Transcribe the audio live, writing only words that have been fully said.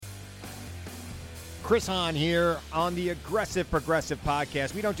Chris Hahn here on the Aggressive Progressive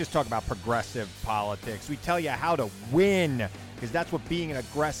Podcast. We don't just talk about progressive politics. We tell you how to win, because that's what being an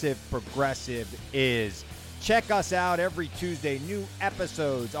aggressive progressive is. Check us out every Tuesday. New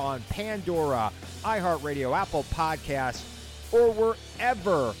episodes on Pandora, iHeartRadio, Apple Podcasts, or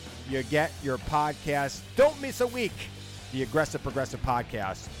wherever you get your podcasts. Don't miss a week. The Aggressive Progressive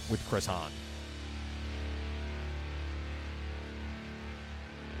Podcast with Chris Hahn.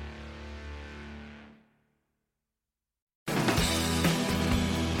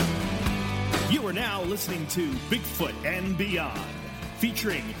 You are now listening to Bigfoot and Beyond,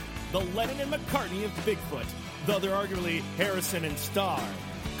 featuring the Lennon and McCartney of Bigfoot, though they're arguably Harrison and Starr,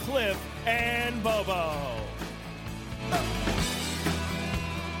 Cliff and Bobo.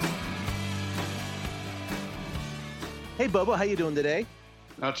 Hey, Bobo, how you doing today?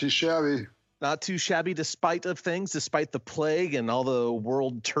 Not too shabby. Not too shabby despite the plague and all the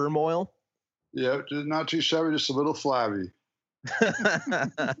world turmoil? Yeah, not too shabby, just a little flabby.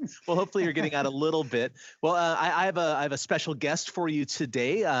 Well, hopefully you're getting out a little bit. Well, I have a special guest for you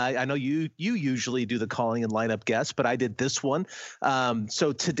today. I know you usually do the calling and lineup guests, but I did this one.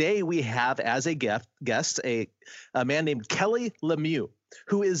 So today we have as a guest a man named Kelly Lemieux,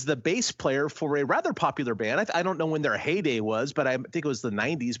 who is the bass player for a rather popular band. I don't know when their heyday was, but I think it was the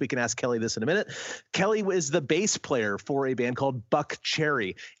 90s. We can ask Kelly this in a minute. Kelly is the bass player for a band called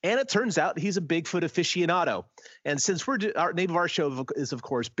Buckcherry. And it turns out he's a Bigfoot aficionado. And since our name of our show is, of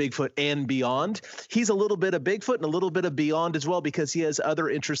course, Bigfoot and Beyond, he's a little bit of Bigfoot and a little bit of Beyond as well, because he has other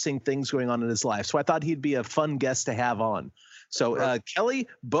interesting things going on in his life. So I thought he'd be a fun guest to have on. So Kelly,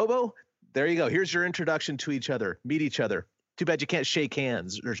 Bobo, there you go. Here's your introduction to each other. Meet each other. Too bad you can't shake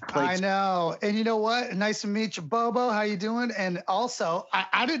hands. There's plates. I know. And you know what? Nice to meet you, Bobo. How you doing? And also,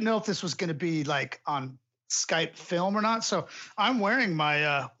 I didn't know if this was going to be like on Skype film or not. So I'm wearing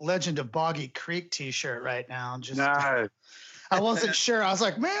my Legend of Boggy Creek t-shirt right now. Just Nice. I wasn't sure. I was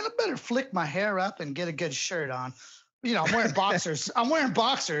like, man, I better flick my hair up and get a good shirt on. You know, I'm wearing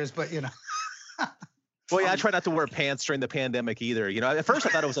boxers. But you know. Well, yeah, I try not to wear pants during the pandemic either. You know, at first I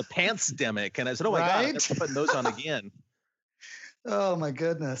thought it was a pants-demic, and I said, oh my God, I'm never putting those on again. Oh my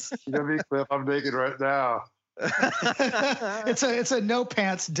goodness. You know me, Cliff. I'm naked right now. It's a no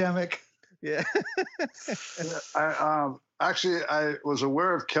pants demic. Yeah. I was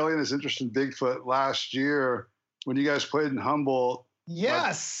aware of Kelly and his interest in Bigfoot last year when you guys played in Humboldt.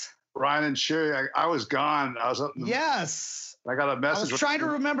 Yes. Ryan and Sherry. I was gone. I was up. Yes. I got a message. I was trying to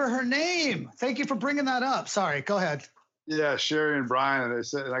remember her name. Thank you for bringing that up. Sorry. Go ahead. Yeah, Sherry and Brian. And they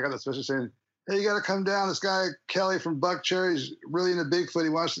said, and I got this message saying, hey, you got to come down. This guy, Kelly from Buckcherry, is really into Bigfoot. He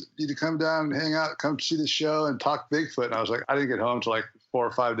wants you to come down and hang out, come see the show and talk Bigfoot. And I was like, I didn't get home till like 4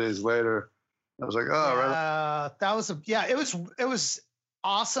 or 5 days later. I was like, oh, right. That was it was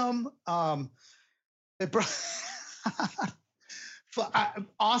awesome. It brought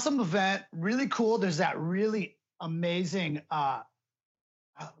awesome event, really cool. There's that really amazing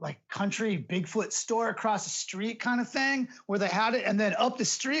like country Bigfoot store across the street kind of thing where they had it. And then up the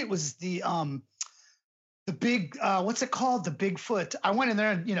street was the big, what's it called? The Bigfoot. I went in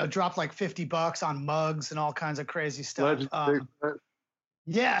there and, you know, dropped like $50 on mugs and all kinds of crazy stuff.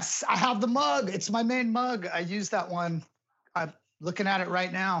 Yes, I have the mug. It's my main mug. I use that one. I'm looking at it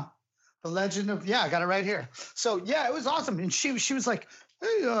right now. The Legend of, I got it right here. So yeah, it was awesome. And she was like,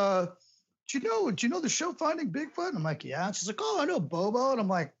 hey, do you know the show Finding Bigfoot? And I'm like, yeah. And she's like, oh, I know Bobo. And I'm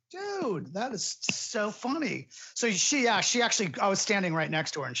like, dude, that is so funny. So she actually, I was standing right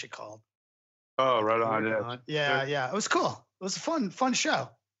next to her and she called. Oh, right on. Yeah. It was cool. It was a fun show.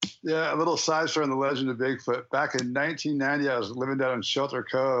 Yeah, a little side story on the Legend of Bigfoot. Back in 1990, I was living down in Shelter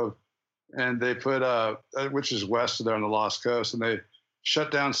Cove, and they put, which is west of there on the Lost Coast, and they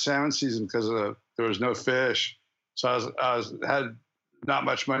shut down salmon season because there was no fish. So I had not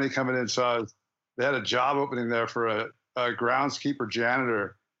much money coming in, so they had a job opening there for a groundskeeper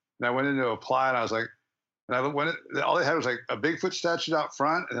janitor, and I went in to apply, and I was like, all they had was like a Bigfoot statue out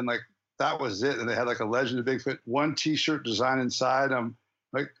front, and then like that was it, and they had like a Legend of Bigfoot, one T-shirt design inside. I'm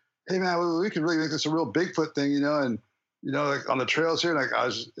like, hey man, we could really make this a real Bigfoot thing, you know, and you know, like on the trails here, like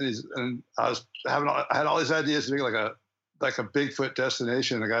I had all these ideas to make like a Bigfoot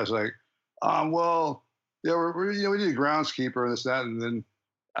destination. And the guy's like, well, yeah, we need a groundskeeper and this, that. And then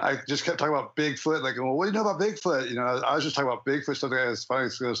I just kept talking about Bigfoot. Like, well, what do you know about Bigfoot? You know, I was just talking about Bigfoot stuff. It's funny.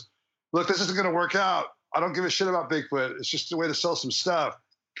 He goes, look, this isn't going to work out. I don't give a shit about Bigfoot. It's just a way to sell some stuff.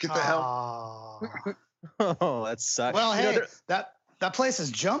 Get the hell. Oh, that sucks. Well, hey, that place is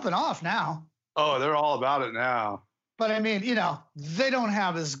jumping off now. Oh, they're all about it now. But I mean, you know, they don't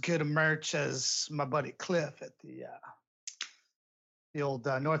have as good a merch as my buddy Cliff at the the old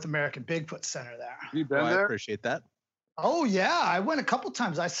North American Bigfoot Center there. You been Well, I there? appreciate that. Oh yeah, I went a couple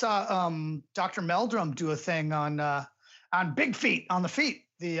times. I saw Dr. Meldrum do a thing on Big Feet, on the feet,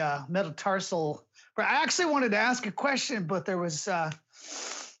 the metatarsal. But I actually wanted to ask a question, but there was I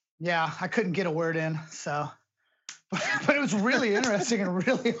couldn't get a word in. So, but it was really interesting and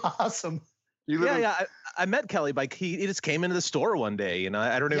really awesome. I met Kelly. Like he just came into the store one day. You know,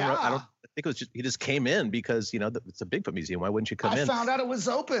 I don't think it was just he just came in because it's a Bigfoot museum. Why wouldn't you come in? I found out it was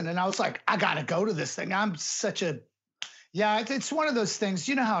open, and I was like, I gotta go to this thing. I'm such a it's one of those things.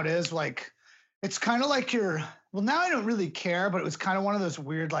 You know how it is. Like, it's kind of like now I don't really care, but it was kind of one of those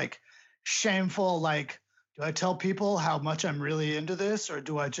weird, like, shameful, like, do I tell people how much I'm really into this, or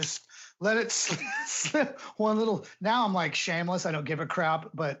do I just let it slip one little? Now I'm like shameless. I don't give a crap.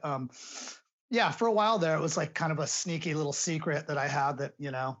 But for a while there, it was like kind of a sneaky little secret that I had that,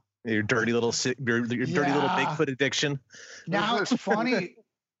 Your dirty little dirty little Bigfoot addiction. Now it's funny.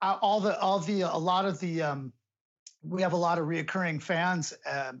 We have a lot of reoccurring fans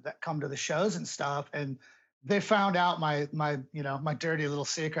that come to the shows and stuff, and they found out my dirty little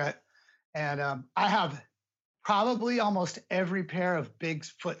secret. And I have probably almost every pair of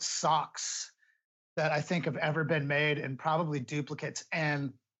Bigfoot socks that I think have ever been made, and probably duplicates.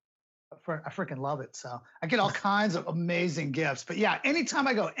 And I freaking love it. So I get all kinds of amazing gifts. But yeah, anytime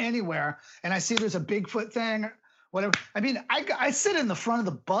I go anywhere and I see there's a Bigfoot thing, whatever. I mean, I sit in the front of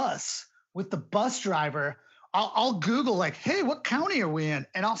the bus with the bus driver. I'll Google like, hey, what county are we in?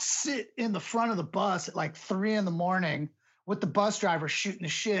 And I'll sit in the front of the bus at like 3 a.m. with the bus driver shooting the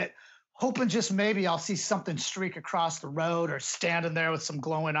shit, hoping just maybe I'll see something streak across the road or standing there with some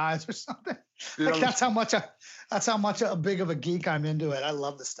glowing eyes or something. Like that's how much a big of a geek I'm into it. I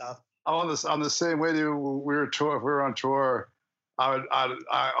love the stuff. I'm the same way. Dude. If we were on tour,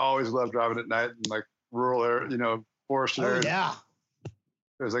 I always love driving at night in like rural area, forest areas. Oh yeah.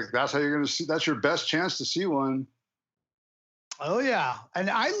 It was like, that's how you're going to see, that's your best chance to see one. Oh yeah. And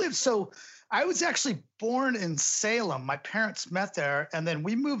I was actually born in Salem. My parents met there, and then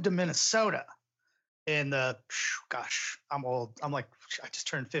we moved to Minnesota I'm old. I just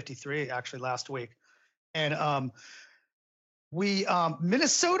turned 53 actually last week. And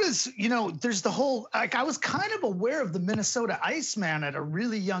Minnesota's, there's the whole, like, I was kind of aware of the Minnesota Iceman at a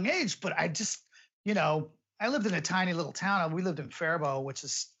really young age, but I just, I lived in a tiny little town. We lived in Faribault, which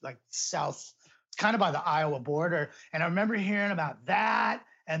is like south, kind of by the Iowa border. And I remember hearing about that.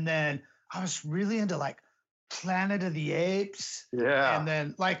 And then I was really into like Planet of the Apes. Yeah. And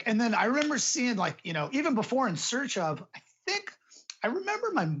then I remember seeing like, even before In Search Of, I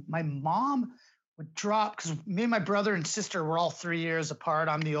remember my mom would drop, because me and my brother and sister were all 3 years apart.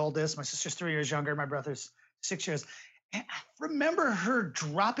 I'm the oldest. My sister's 3 years younger. My brother's 6 years. And I remember her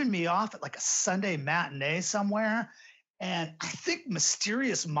dropping me off at like a Sunday matinee somewhere. And I think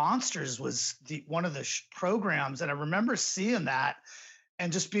Mysterious Monsters was one of the programs. And I remember seeing that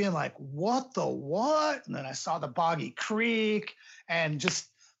and just being like, what the what? And then I saw the Boggy Creek and just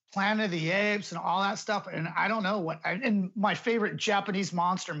Planet of the Apes and all that stuff. And I don't know and my favorite Japanese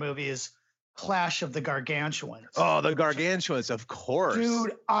monster movie is Clash of the Gargantuans. Oh, the Gargantuans, of course.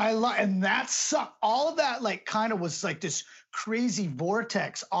 Dude, and that's all of that, like, kind of was like this crazy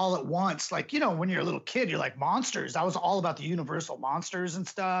vortex all at once. Like, when you're a little kid, you're like, monsters. That was all about the Universal monsters and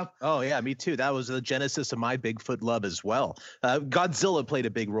stuff. Oh yeah, me too. That was the genesis of my Bigfoot love as well. Godzilla played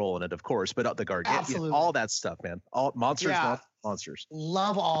a big role in it, of course, but the Gargantuan, all that stuff, man. All monsters, monsters.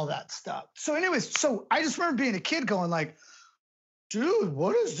 Love all that stuff. So anyways, I just remember being a kid going like, dude,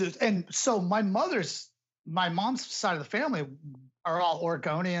 what is this? And so my mom's side of the family are all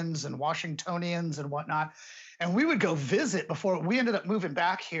Oregonians and Washingtonians and whatnot. And we would go visit before we ended up moving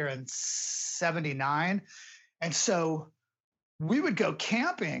back here in 79. And so we would go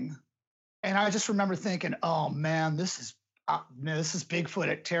camping. And I just remember thinking, oh man, this is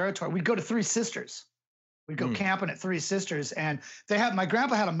Bigfoot territory. We'd go to Three Sisters. We'd go camping at Three Sisters. And my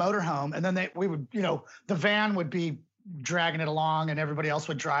grandpa had a motorhome, and then we would, the van would be dragging it along and everybody else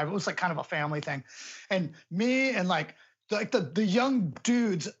would drive. It was like kind of a family thing. And me and like the young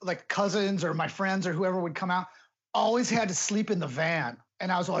dudes, like cousins or my friends or whoever would come out, always had to sleep in the van.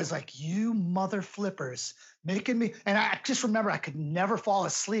 And I was always like, you mother flippers, making me. And I just remember I could never fall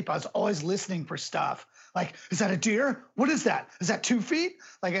asleep. I was always listening for stuff. Like, is that a deer? What is that? Is that 2 feet?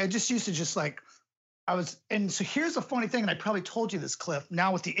 Like, I just used to just like, and so here's a funny thing. And I probably told you this, Cliff,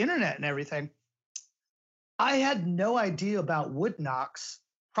 now with the internet and everything, I had no idea about wood knocks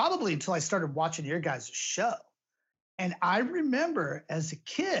probably until I started watching your guys' show. And I remember as a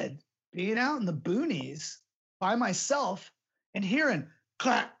kid being out in the boonies by myself and hearing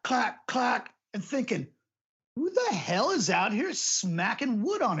clack, clack, clack, and thinking, who the hell is out here smacking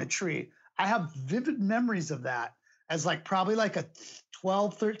wood on a tree? I have vivid memories of that as like probably like a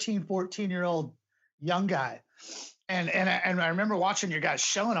 12, 13, 14-year-old young guy. And I remember watching your guys'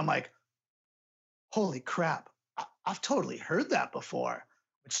 show, and I'm like, holy crap, I've totally heard that before,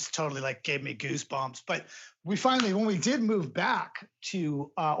 which just totally like gave me goosebumps. But we finally, when we did move back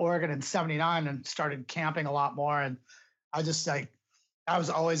to Oregon in '79 and started camping a lot more, and I was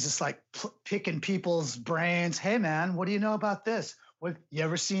always just like picking people's brains. Hey man, what do you know about this? What, you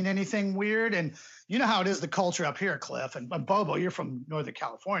ever seen anything weird? And you know how it is, the culture up here, Cliff, and Bobo, you're from Northern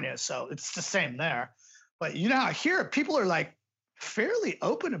California, so it's the same there. But you know how here people are like fairly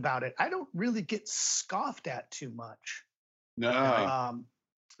open about it. I don't really get scoffed at too much. No.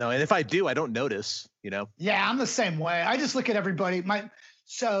 No, and if I do, I don't notice, you know? Yeah, I'm the same way. I just look at everybody. My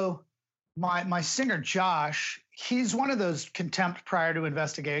singer, Josh, he's one of those contempt prior to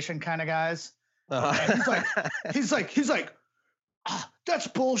investigation kind of guys. He's like, that's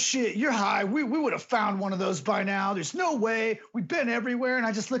bullshit. You're high. We would have found one of those by now. There's no way. We've been everywhere. And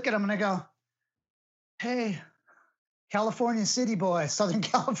I just look at him and I go, hey, California city boy, Southern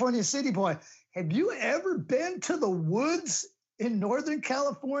California city boy, have you ever been to the woods in Northern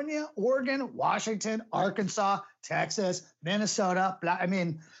California, Oregon, Washington, Arkansas, Texas, Minnesota? I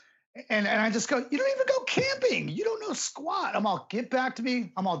mean, and I just go, you don't even go camping. You don't know squat. I'm all, get back to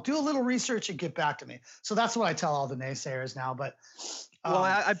me. I'm all, do a little research and get back to me. So that's what I tell all the naysayers now. But well,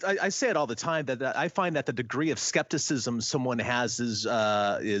 I say it all the time that I find that the degree of skepticism someone has is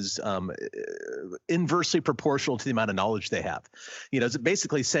inversely proportional to the amount of knowledge they have. You know, it's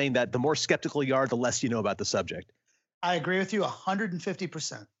basically saying that the more skeptical you are, the less you know about the subject. I agree with you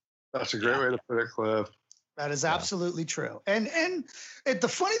 150%. That's a great way to put it, Cliff. That is absolutely true. And the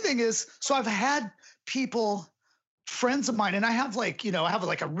funny thing is, so I've had people, friends of mine, and I have like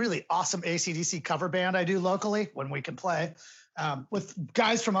a really awesome AC/DC cover band I do locally when we can play with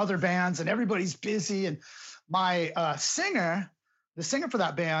guys from other bands, and everybody's busy. And my the singer for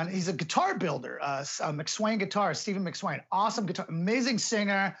that band, he's a guitar builder, McSwain Guitars, Stephen McSwain, awesome guitar, amazing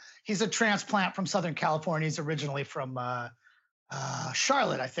singer. He's a transplant from Southern California. He's originally from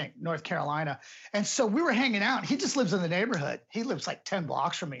Charlotte, I think, North Carolina. And so we were hanging out. He just lives in the neighborhood. He lives like 10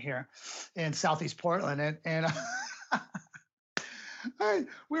 blocks from me here in Southeast Portland. And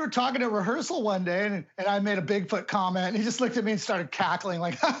we were talking at rehearsal one day, and I made a Bigfoot comment, and he just looked at me and started cackling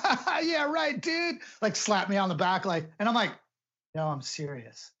like, yeah, right, dude. Like slapped me on the back. And I'm like, no, I'm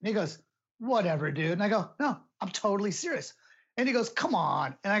serious. And he goes, whatever, dude. And I go, no, I'm totally serious. And he goes, come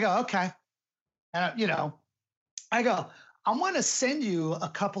on. And I go, okay. And I go, I want to send you a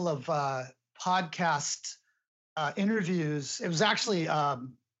couple of podcast interviews. It was actually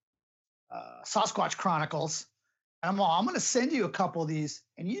Sasquatch Chronicles. And I'm going to send you a couple of these,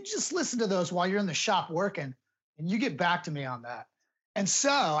 and you just listen to those while you're in the shop working, and you get back to me on that. And so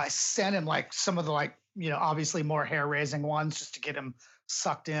I sent him like some of the obviously more hair-raising ones just to get him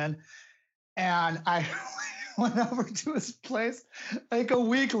sucked in. And I went over to his place like a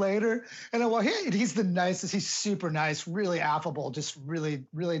week later, and I'm like, hey, he's the nicest. He's super nice, really affable, just really,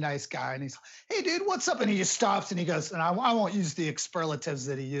 really nice guy. And he's, hey, dude, what's up? And he just stops and he goes, and I won't use the superlatives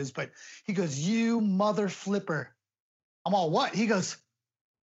that he used, but he goes, you mother flipper. I'm all, what? He goes,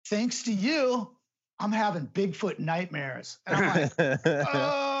 thanks to you, I'm having Bigfoot nightmares. And I'm like,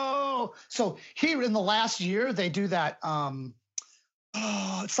 oh. So here in the last year, they do that.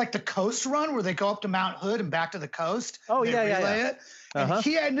 It's like the coast run where they go up to Mount Hood and back to the coast. Oh, yeah. It. And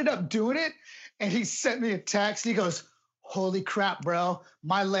he ended up doing it. And he sent me a text. He goes, holy crap, bro.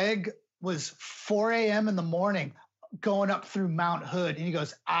 My leg was 4 a.m. in the morning going up through Mount Hood. And he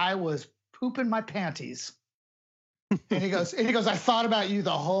goes, I was pooping my panties. And he goes, I thought about you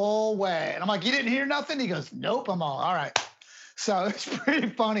the whole way. And I'm like, you didn't hear nothing? He goes, nope. I'm all right. So it's pretty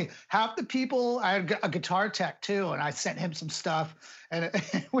funny. Half the people, I had a guitar tech too, and I sent him some stuff. And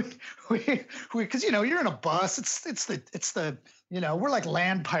we, because you're in a bus. It's the we're like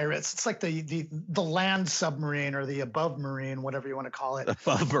land pirates. It's like the land submarine or the above marine, whatever you want to call it.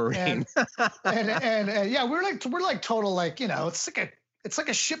 Above marine. And yeah, we're like total it's like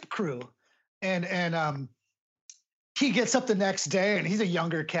a ship crew, and he gets up the next day, and he's a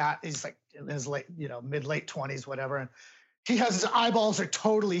younger cat. He's like in his mid-late 20s, whatever. And his eyeballs are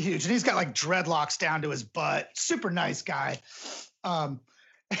totally huge, and he's got like dreadlocks down to his butt. Super nice guy.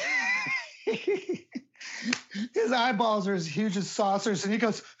 His eyeballs are as huge as saucers. And he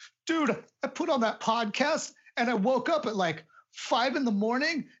goes, dude, I put on that podcast, and I woke up at like 5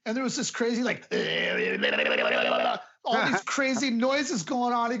 a.m, and there was this crazy all these crazy noises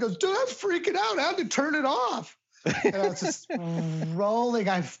going on. He goes, dude, I'm freaking out. I had to turn it off. And I was just rolling.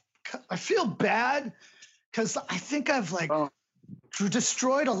 I feel bad because I think I've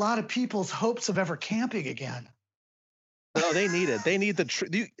destroyed a lot of people's hopes of ever camping again. No, they need it. They need the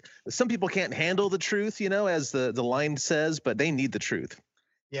truth. Some people can't handle the truth, as the line says, but they need the truth.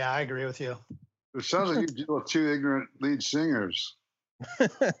 Yeah, I agree with you. It sounds like you deal with two ignorant lead singers.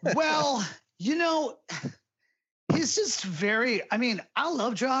 Well, he's just very, I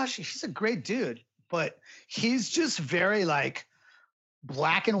love Josh. He's a great dude, but he's just very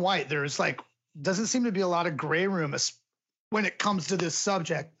black and white. There's doesn't seem to be a lot of gray room when it comes to this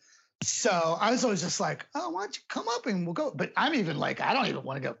subject. So I was always just like, oh, why don't you come up and we'll go? But I'm even I don't even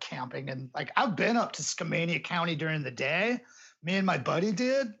want to go camping. And I've been up to Skamania County during the day. Me and my buddy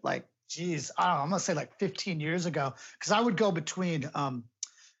did geez, I don't know, I'm going to say 15 years ago. Cause I would go between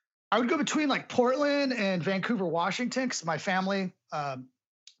Portland and Vancouver, Washington. Cause my family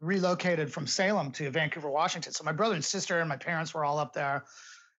relocated from Salem to Vancouver, Washington. So my brother and sister and my parents were all up there.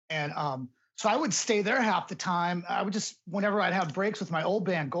 And, so I would stay there half the time. I would just, whenever I'd have breaks with my old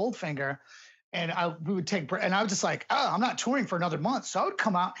band Goldfinger, and we would take, and I was just like, oh, I'm not touring for another month. So I would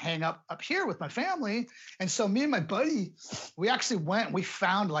come out and hang up here with my family. And so me and my buddy, we actually went, we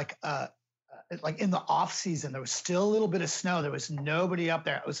found in the off season, there was still a little bit of snow. There was nobody up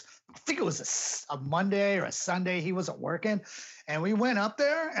there. I think it was a Monday or a Sunday. He wasn't working. And we went up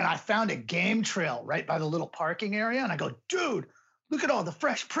there and I found a game trail right by the little parking area. And I go, dude, look at all the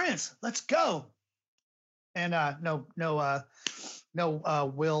Fresh Prince. Let's go. And no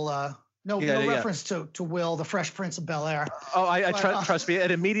reference to Will, the Fresh Prince of Bel-Air. Oh, trust me. It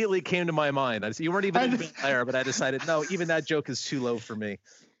immediately came to my mind. You weren't even in Bel-Air, but I decided, no, even that joke is too low for me.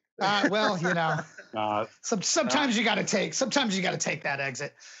 Sometimes you got to take that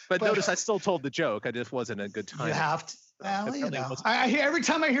exit. But notice I still told the joke. I just wasn't a good time. You have to. Well, I hear every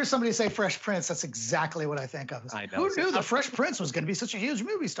time I hear somebody say Fresh Prince, that's exactly what I think of. I know. Who knew the Fresh Prince was going to be such a huge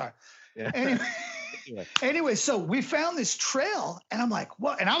movie star? Yeah. Anyway, so we found this trail, and I'm like,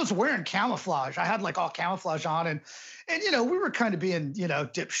 what? And I was wearing camouflage. I had all camouflage on, and we were kind of being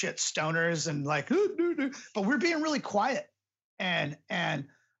dipshit stoners and but we're being really quiet. And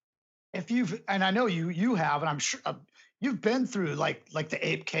if I know you have, and I'm sure. You've been through the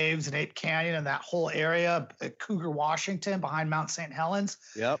Ape Caves and Ape Canyon and that whole area at Cougar, Washington, behind Mount St. Helens.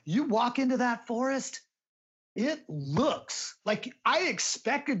 Yep. You walk into that forest, it looks like I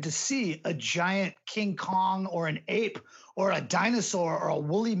expected to see a giant King Kong or an ape or a dinosaur or a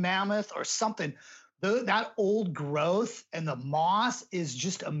woolly mammoth or something. That old growth and the moss is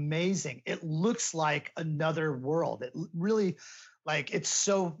just amazing. It looks like another world. It really it's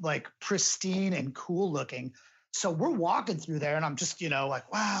so pristine and cool looking. So we're walking through there and I'm just,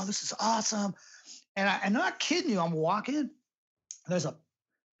 wow, this is awesome. And I'm not kidding you. I'm walking. There's a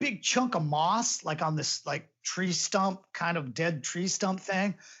big chunk of moss, on this tree stump, kind of dead tree stump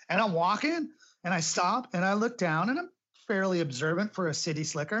thing. And I'm walking and I stop and I look down and I'm fairly observant for a city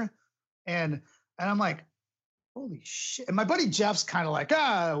slicker. And I'm like, holy shit. And my buddy Jeff's kind of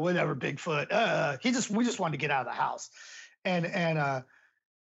whatever, Bigfoot. We just wanted to get out of the house. And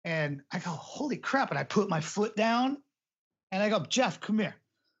I go, holy crap. And I put my foot down and I go, Jeff, come here.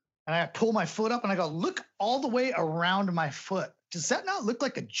 And I pull my foot up and I go, look all the way around my foot. Does that not look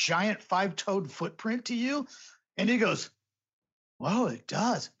like a giant 5-toed footprint to you? And he goes, whoa, it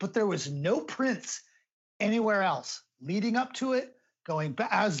does. But there was no prints anywhere else leading up to it, going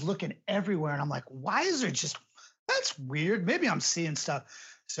back. I was looking everywhere and I'm like, why is there that's weird. Maybe I'm seeing stuff.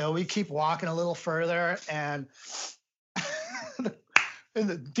 So we keep walking a little further and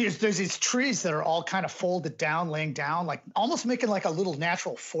there's these trees that are all kind of folded down, laying down, almost making a little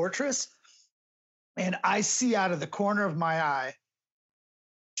natural fortress. And I see out of the corner of my eye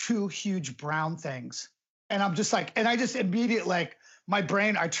 2 huge brown things. And I'm just and I just immediately, my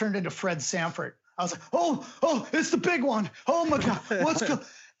brain, I turned into Fred Sanford. I was like, oh, it's the big one. Oh my God, let's go.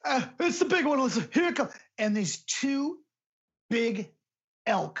 It's the big one. Here it comes. And these 2 big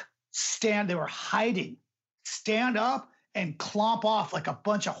elk they were hiding, stand up and clomp off like a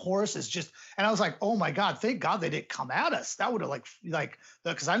bunch of horses and I was like, oh my God, thank God they didn't come at us. That would have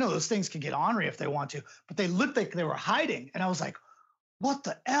because I know those things can get ornery if they want to, but they looked like they were hiding. And I was like, what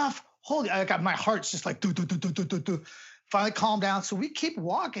the F? I got my heart's just do, do, do, do, do, do, do. Finally calmed down. So we keep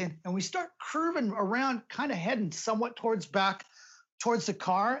walking and we start curving around, kind of heading somewhat towards the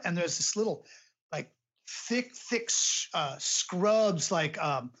car. And there's this little thick scrubs,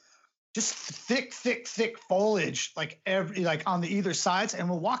 just thick foliage, on the either sides. And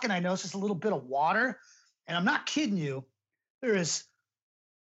we're walking, I noticed just a little bit of water. And I'm not kidding you. There is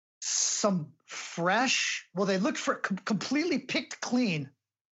some fresh, they look completely picked clean,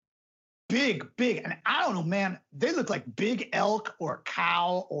 big. And I don't know, man, they look like big elk or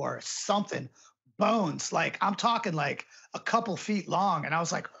cow or something, bones. Like I'm talking like a couple feet long. And I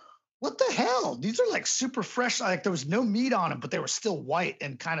was like, what the hell? These are like super fresh. Like there was no meat on them, but they were still white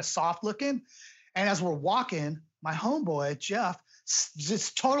and kind of soft looking. And as we're walking, my homeboy, Jeff,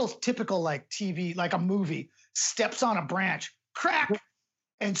 just total typical like TV, like a movie, steps on a branch, crack,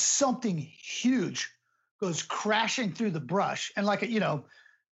 and something huge goes crashing through the brush. And like,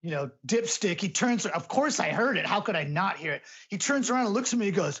 dipstick, he turns, of course I heard it. How could I not hear it? He turns around and looks at me,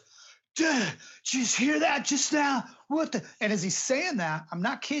 he goes, "Did you hear that just now? What the?" And as he's saying that, I'm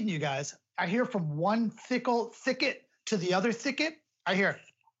not kidding you guys, I hear from one thicket to the other thicket, I hear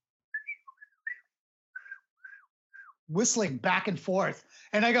whistling back and forth.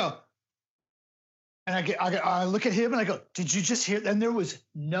 And I go, and I look at him and I go, "Did you just hear?" And there was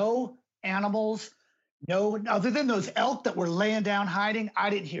no animals, no, other than those elk that were laying down hiding. I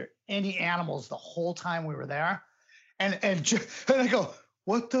didn't hear any animals the whole time we were there. And I go,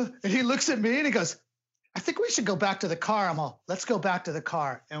 "What the?" And he looks at me and he goes, "I think we should go back to the car." I'm all, "Let's go back to the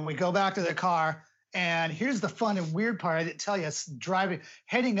car." And we go back to the car. And here's the fun and weird part. I didn't tell you,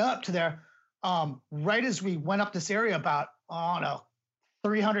 heading up to there, right as we went up this area about,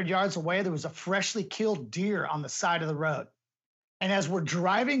 300 yards away, there was a freshly killed deer on the side of the road. And as we're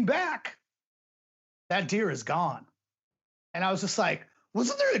driving back, that deer is gone. And I was just like,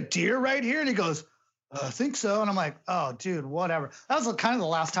 "Wasn't there a deer right here?" And he goes, "I think so." And I'm like, "Oh, dude, whatever." That was kind of the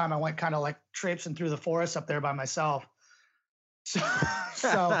last time I went kind of like traipsing through the forest up there by myself. So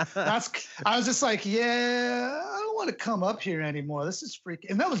I was just like, "Yeah, I don't want to come up here anymore. This is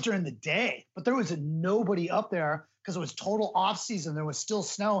freaking." And that was during the day, but there was nobody up there because it was total off season. There was still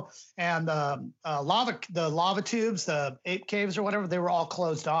snow, and the lava tubes, the ape caves or whatever, they were all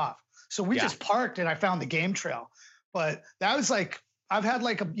closed off. So we just parked and I found the game trail. But that was like, I've had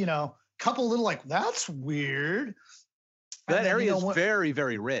like a, couple little like, that's weird. That area is very,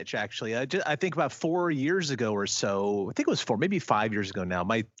 very rich, actually. I think about 4 years ago or so, I think it was maybe 5 years ago now.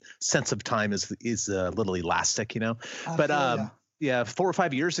 My sense of time is a little elastic, But 4 or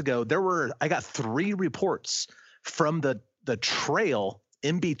 5 years ago, I got 3 reports from the trail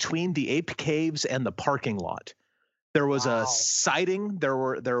in between the ape caves and the parking lot. There was a sighting.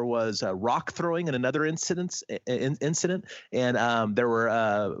 There was a rock throwing in another incident, and there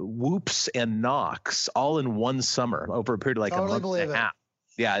were whoops and knocks all in one summer over a period of like a month and a half.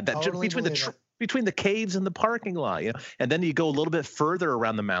 Yeah, between the caves and the parking lot, And then you go a little bit further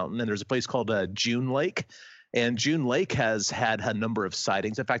around the mountain, and there's a place called June Lake. And June Lake has had a number of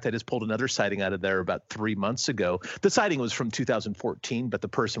sightings. In fact, I just pulled another sighting out of there about 3 months ago. The sighting was from 2014, but the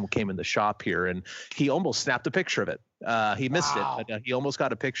person came in the shop here and he almost snapped a picture of it. He missed it, but he almost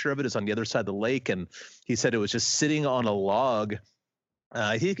got a picture of it. It's on the other side of the lake. And he said it was just sitting on a log.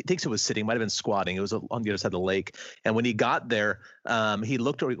 He thinks it was sitting, might have been squatting. It was on the other side of the lake. And when he got there, he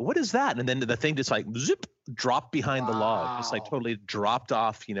looked over, "What is that?" And then the thing just like zip, dropped behind the log, just like totally dropped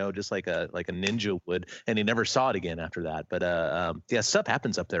off, just like a ninja would. And he never saw it again after that. But stuff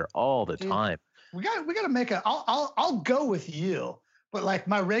happens up there all the time. We got to make I'll go with you, but like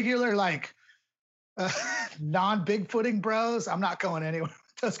my regular like non-Bigfooting bros, I'm not going anywhere.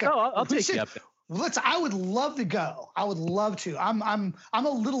 Those guys. No, I'll take you up there. I would love to go. I would love to. I'm a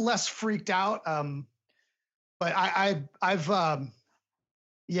little less freaked out. But I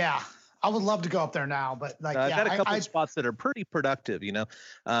would love to go up there now. But like, I've got a couple of spots that are pretty productive,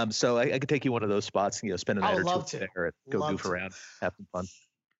 So I could take you one of those spots and spend a night or two there and go goof around, have some fun.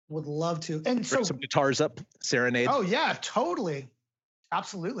 Would love to. And bring some guitars up, serenade. Oh yeah, totally,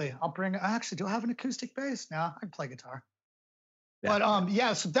 absolutely. I actually do have an acoustic bass now. I can play guitar. Yeah.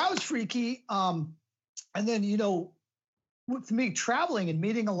 But so that was freaky. And then with me traveling and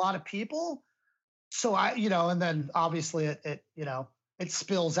meeting a lot of people, so and then obviously it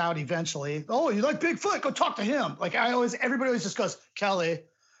spills out eventually. "Oh, you like Bigfoot? Go talk to him." Like everybody always just goes, "Kelly,"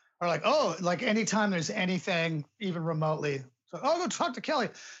 or like, "Oh," like anytime there's anything even remotely, so, "Oh, go talk to Kelly."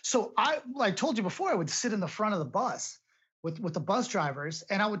 So I, like told you before, I would sit in the front of the bus with the bus drivers,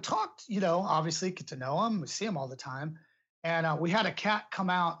 and I would talk. Obviously get to know them. We see them all the time. And we had a cat come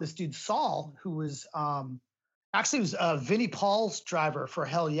out, this dude Saul, who was actually was Vinnie Paul's driver for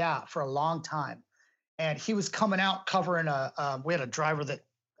Hell Yeah for a long time. And he was coming out covering we had a driver that,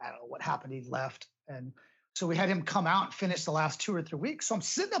 I don't know what happened, he left. And so we had him come out and finish the last 2 or 3 weeks. So I'm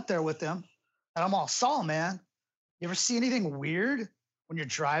sitting up there with him and I'm all, "Saul, man, you ever see anything weird when you're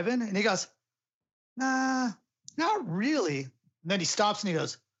driving?" And he goes, "Nah, not really." And then he stops and he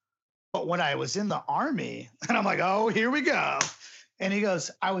goes, "But when I was in the Army," and I'm like, "Oh, here we go." And he goes,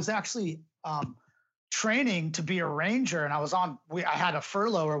 "I was actually training to be a Ranger, and I had a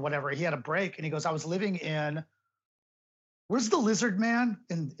furlough or whatever. He had a break." And he goes, "I was living in, where's the Lizard Man?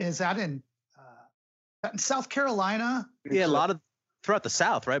 Is that in in South Carolina. Yeah, a lot of throughout the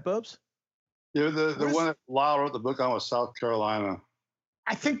South, right, Bobes? Yeah, the one that Lyle wrote the book on was South Carolina.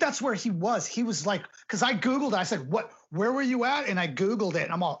 I think that's where he was. He was like, because I Googled, I said, where were you at? And I Googled it.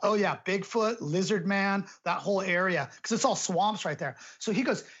 And I'm all, oh yeah, Bigfoot, Lizard Man, that whole area. Because it's all swamps right there. So he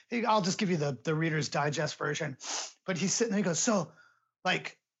goes, I'll just give you the Reader's Digest version. But he's sitting there, he goes, so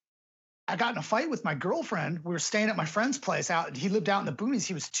like, I got in a fight with my girlfriend. We were staying at my friend's place out. He lived out in the boonies.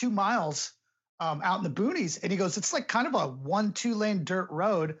 He was 2 miles out in the boonies. And he goes, it's like kind of a 1-2 lane dirt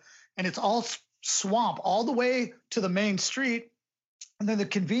road. And it's all swamp all the way to the main street. And then the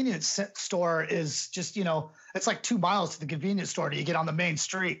convenience store is just, it's like 2 miles to the convenience store till you get on the main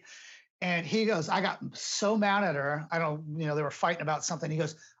street. And he goes, I got so mad at her. I don't, they were fighting about something. He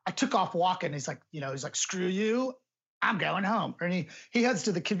goes, I took off walking. He's like, screw you. I'm going home. And he heads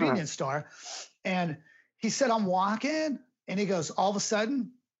to the convenience store. And he said, I'm walking. And he goes, all of a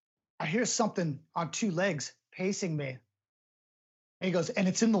sudden, I hear something on 2 legs pacing me. And he goes, and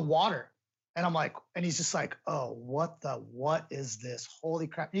it's in the water. And I'm like, and he's just like, oh, what is this? Holy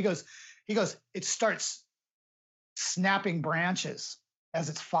crap. He goes, it starts snapping branches as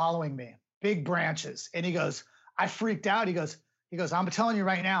it's following me, big branches. And he goes, I freaked out. He goes, I'm telling you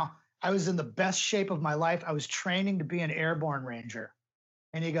right now, I was in the best shape of my life. I was training to be an airborne ranger.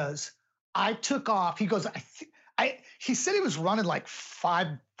 And he goes, I took off. He goes, he said he was running like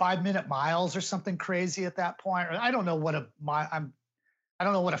 5-minute miles or something crazy at that point. Or I don't know what I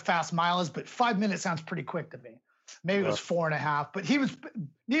don't know what a fast mile is, but 5 minutes sounds pretty quick to me. Maybe it was 4.5, but he was,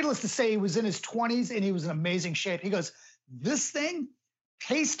 needless to say, he was in his 20s and he was in amazing shape. He goes, this thing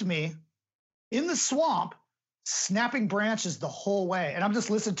paced me in the swamp, snapping branches the whole way. And I'm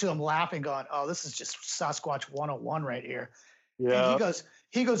just listening to him laughing, going, oh, this is just Sasquatch 101 right here. Yeah. And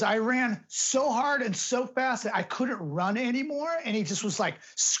he goes, I ran so hard and so fast that I couldn't run anymore. And he just was like,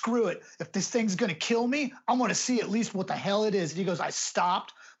 screw it. If this thing's going to kill me, I want to see at least what the hell it is. And he goes, I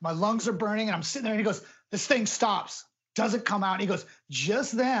stopped. My lungs are burning. And I'm sitting there. And he goes, this thing stops, doesn't come out. And he goes,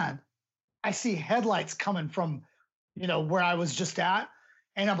 just then I see headlights coming from, where I was just at.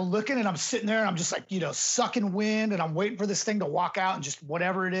 And I'm looking and I'm sitting there and I'm just like, sucking wind. And I'm waiting for this thing to walk out and just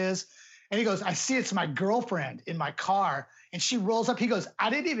whatever it is. And he goes, I see it's my girlfriend in my car. And she rolls up. He goes, I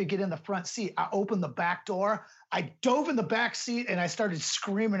didn't even get in the front seat. I opened the back door. I dove in the back seat and I started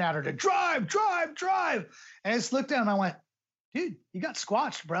screaming at her to drive, drive, drive. And I just looked at him and I went, dude, you got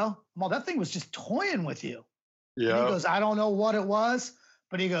squatched, bro. Well, that thing was just toying with you. Yeah. And he goes, I don't know what it was,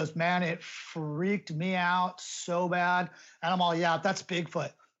 but he goes, man, it freaked me out so bad. And I'm all, yeah, that's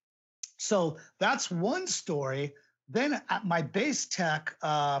Bigfoot. So that's one story. Then at my base tech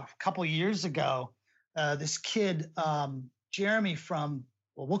a couple of years ago, this kid, Jeremy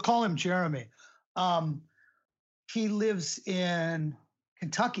we'll call him Jeremy. He lives in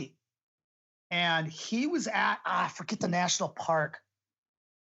Kentucky. And he was at, I forget the national park.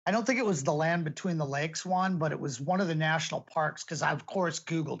 I don't think it was the Land Between the Lakes one, but it was one of the national parks because I, of course,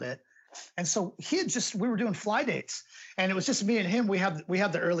 Googled it. And so we were doing fly dates. And it was just me and him. We had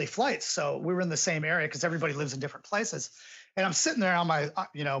the early flights. So we were in the same area because everybody lives in different places. And I'm sitting there on my,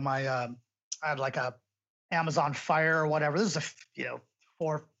 I had like a Amazon Fire or whatever. This is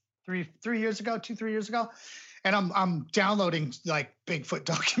 3 years ago, 2-3 years ago. And I'm downloading like Bigfoot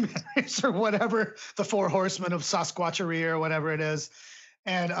documentaries or whatever, the 4 Horsemen of Sasquatchery or whatever it is.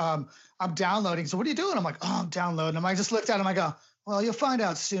 And I'm downloading. So what are you doing? I'm like, oh, I'm downloading them. I just looked at him. I go, well, you'll find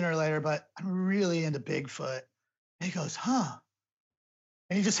out sooner or later, but I'm really into Bigfoot. And he goes, huh?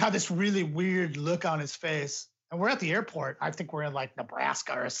 And he just had this really weird look on his face. And we're at the airport. I think we're in like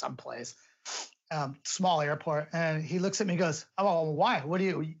Nebraska or someplace, small airport. And he looks at me and goes, oh, why? What do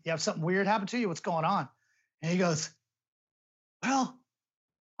you have something weird happen to you? What's going on? And he goes, well,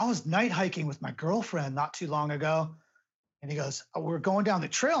 I was night hiking with my girlfriend not too long ago. And he goes, oh, we're going down the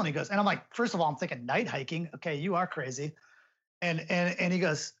trail. And he goes, and I'm like, first of all, I'm thinking night hiking. Okay, you are crazy. And he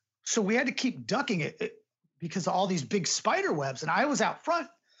goes, so we had to keep ducking it because of all these big spider webs. And I was out front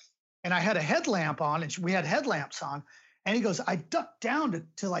and I had a headlamp on and we had headlamps on. And he goes, I ducked down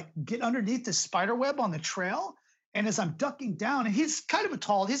to like get underneath the spider web on the trail. And as I'm ducking down, and he's kind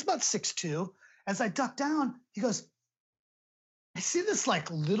of he's about 6'2". As I duck down, he goes, I see this like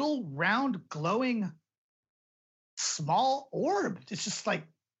little round glowing small orb. It's just like,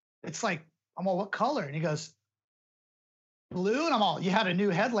 I'm all, what color? And he goes, blue. And I'm all, you had a new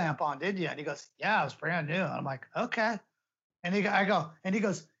headlamp on, did you? And he goes, yeah, it was brand new. And I'm like, okay. And he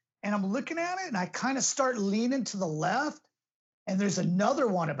goes, and I'm looking at it and I kind of start leaning to the left. And there's another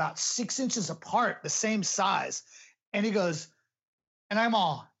one about 6 inches apart, the same size. And he goes, and I'm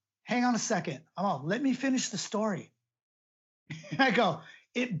all, hang on a second. I'm all, let me finish the story. And I go,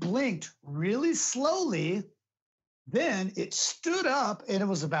 it blinked really slowly. Then it stood up, and it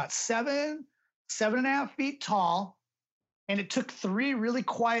was about 7.5 feet tall. And it took 3 really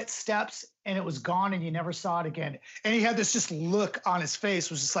quiet steps, and it was gone, and you never saw it again. And he had this just look on his face,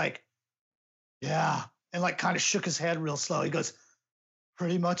 was just like, yeah, and like kind of shook his head real slow. He goes,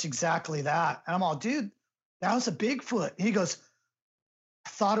 pretty much exactly that. And I'm all, dude, that was a Bigfoot. And he goes, I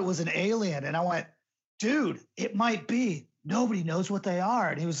thought it was an alien. And I went, dude, it might be. Nobody knows what they are.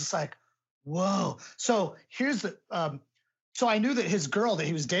 And he was just like, whoa. So here's the, so I knew that his girl that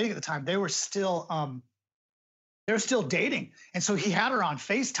he was dating at the time, they were still dating. And so he had her on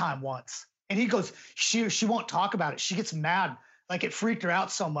FaceTime once. And he goes, she won't talk about it. She gets mad. Like it freaked her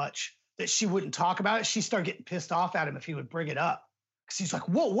out so much that she wouldn't talk about it. She started getting pissed off at him if he would bring it up. Because he's like,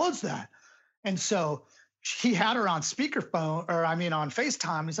 what was that? And so he had her on speakerphone, on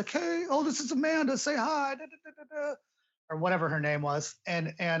FaceTime. He's like, hey, this is Amanda. Say hi. Da, da, da, da, da. Or whatever her name was.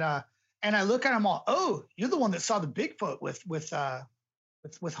 And I look at him all, oh, you're the one that saw the Bigfoot with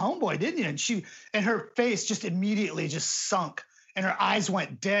Homeboy, didn't you? And her face just immediately just sunk and her eyes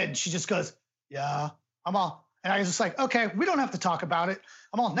went dead. She just goes, yeah, and I was just like, okay, we don't have to talk about it.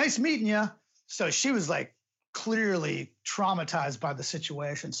 I'm all, nice meeting you. So she was like clearly traumatized by the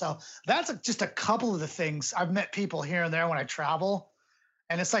situation. So that's just a couple of the things. I've met people here and there when I travel,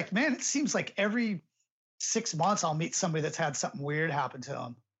 and it's like, man, it seems like every 6 months I'll meet somebody that's had something weird happen to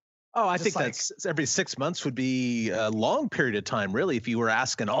them. Oh, I think that's every 6 months would be a long period of time, really, if you were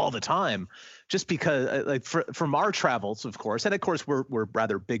asking all the time. Just because, like, from our travels, of course, and of course we're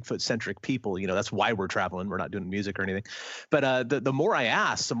rather Bigfoot centric people. You know, that's why we're traveling. We're not doing music or anything. But the more I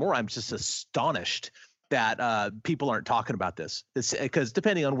ask, the more I'm just astonished that people aren't talking about this. It's because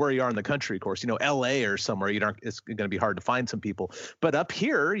depending on where you are in the country, of course, LA or somewhere, it's going to be hard to find some people. But up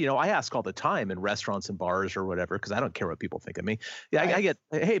here, I ask all the time in restaurants and bars or whatever, because I don't care what people think of me. Yeah, right. I get,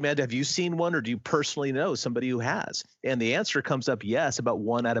 hey man, have you seen one, or do you personally know somebody who has? And the answer comes up yes about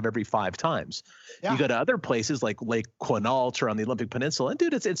 1 out of every 5 times. Yeah. You go to other places like Lake Quinault or on the Olympic Peninsula, and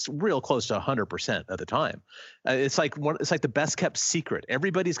dude, it's real close to 100% of the time. It's like the best kept secret.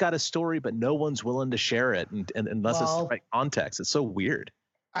 Everybody's got a story, but no one's willing to share it, and unless it's the right context. It's so weird.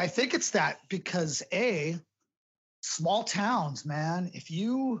 I think it's that because small towns, man, if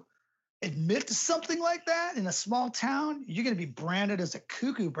you admit to something like that in a small town, you're going to be branded as a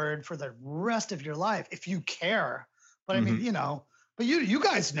cuckoo bird for the rest of your life if you care. But I mean, but you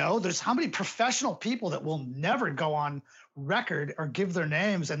guys know there's how many professional people that will never go on record or give their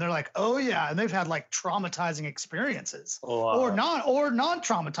names, and they're like, oh yeah, and they've had like traumatizing experiences or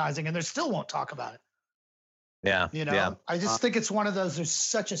non-traumatizing, and they still won't talk about it. Yeah. I just think it's one of those, there's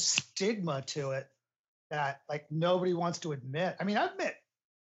such a stigma to it that like nobody wants to admit. I mean, I've met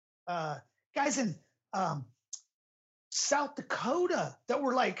guys in South Dakota that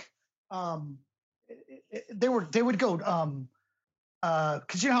were like, they would go,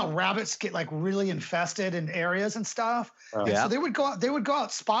 cause you know how rabbits get like really infested in areas and stuff. So they would go out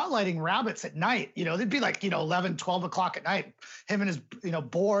spotlighting rabbits at night, they'd be like, 11, 12 o'clock at night, him and his,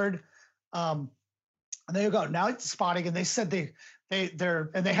 board, and they would go night spotting, and they said they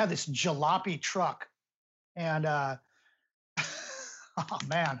had this jalopy truck, and oh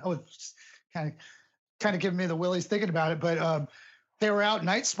man, it's kind of giving me the willies thinking about it. But they were out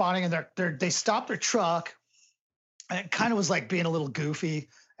night spotting, and they stopped their truck, and it kind of was like being a little goofy.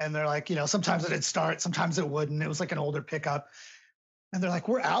 And they're like, sometimes it'd start, sometimes it wouldn't. It was like an older pickup, and they're like,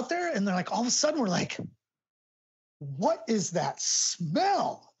 we're out there, and they're like, all of a sudden we're like, what is that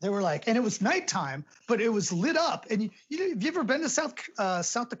smell? They were like, and it was nighttime, but it was lit up. And have you ever been to South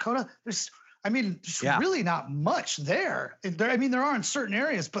Dakota? There's really not much there. There are in certain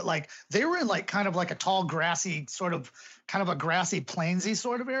areas, but like they were in like kind of like a tall, grassy kind of a grassy, plainsy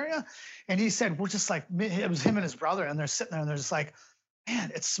sort of area. And he said, we're just like, it was him and his brother, and they're sitting there and they're just like,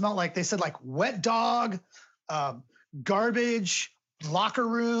 man, it smelled like, they said like wet dog, garbage, locker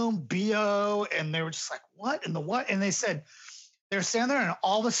room, BO, and they were just like, what in the what? And they said they were standing there, and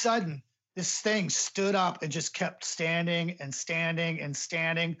all of a sudden this thing stood up and just kept standing and standing and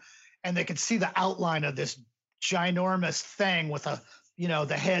standing, and they could see the outline of this ginormous thing with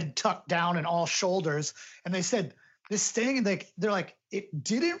the head tucked down and all shoulders. And they said this thing, and they're like, it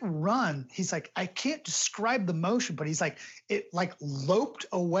didn't run. He's like, I can't describe the motion, but he's like, it like loped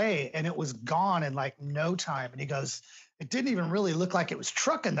away and it was gone in like no time. And he goes, it didn't even really look like it was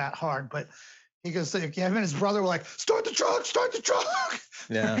trucking that hard, but he goes, him and his brother were like, start the truck.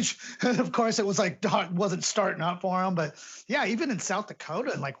 Yeah. And of course it was like, wasn't starting up for him. But yeah, even in South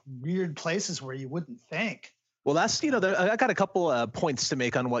Dakota, in like weird places where you wouldn't think. Well, that's, I got a couple points to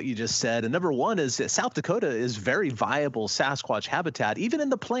make on what you just said. And number one is that South Dakota is very viable Sasquatch habitat, even in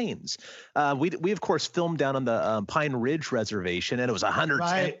the plains. We of course filmed down on the Pine Ridge Reservation, and it was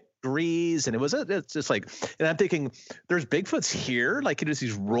 110 degrees, and it's just like, and I'm thinking there's Bigfoots here, like it is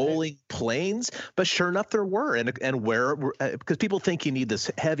these rolling plains, but sure enough there were, and where, because people think you need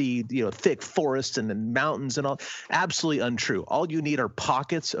this heavy, thick forest and then mountains and all. Absolutely untrue. All you need are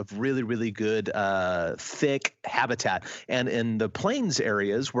pockets of really, really good thick habitat, and in the plains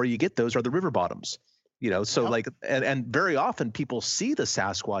areas where you get those are the river bottoms. So like, and very often people see the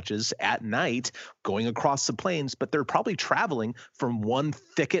Sasquatches at night going across the plains, but they're probably traveling from one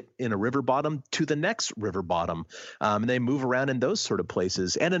thicket in a river bottom to the next river bottom. And they move around in those sort of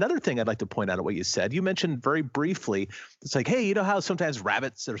places. And another thing I'd like to point out at what you said, you mentioned very briefly, it's like, hey, you know how sometimes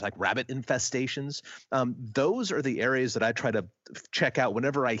there's like rabbit infestations. Those are the areas that I try to check out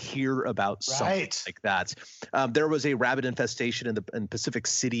whenever I hear about something like that. There was a rabbit infestation in Pacific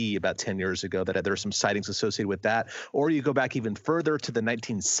City about 10 years ago that there were some sightings associated with that. Or you go back even further to the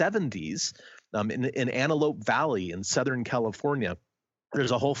 1970s in Antelope Valley in Southern California.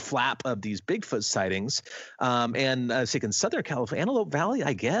 There's a whole flap of these Bigfoot sightings. And I was thinking Southern California, Antelope Valley,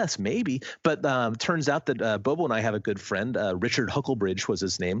 I guess, maybe. But turns out that Bobo and I have a good friend. Richard Hucklebridge was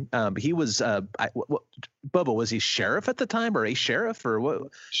his name. He was, Bobo, was he sheriff at the time, or a sheriff, or what?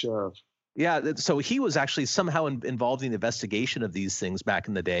 Sheriff. Yeah, so he was actually somehow involved in the investigation of these things back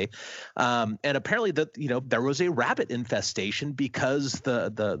in the day, and apparently there was a rabbit infestation because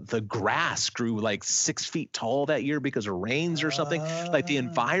the grass grew like 6 feet tall that year because of rains or something. Like the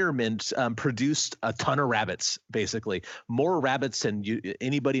environment produced a ton of rabbits, basically more rabbits than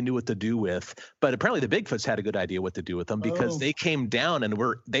anybody knew what to do with. But apparently the Bigfoots had a good idea what to do with them because they came down and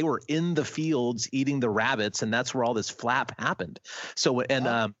they were in the fields eating the rabbits, and that's where all this flap happened. So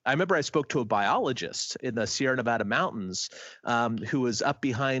I remember I spoke to a biologist in the Sierra Nevada mountains who was up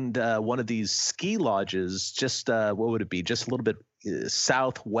behind one of these ski lodges, just what would it be, just a little bit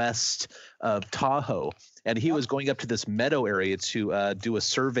southwest of Tahoe. And he was going up to this meadow area to do a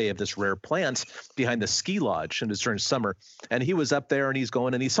survey of this rare plant behind the ski lodge, and it was during summer. And he was up there and he's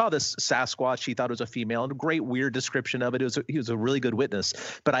going, and he saw this Sasquatch. He thought it was a female, and a great weird description of it. He was a really good witness.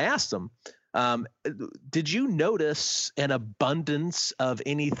 But I asked him, did you notice an abundance of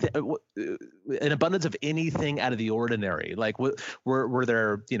anything out of the ordinary? Like, were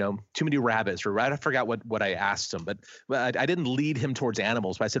there, too many rabbits, or I forgot what I asked him, but I didn't lead him towards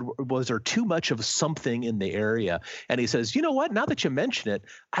animals. But I said, was there too much of something in the area? And he says, you know what? Now that you mention it,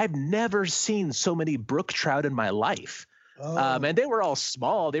 I've never seen so many brook trout in my life. And they were all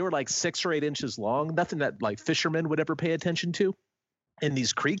small. They were like 6 or 8 inches long. Nothing that like fishermen would ever pay attention to in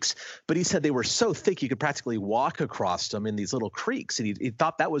these creeks, but he said they were so thick you could practically walk across them in these little creeks, and he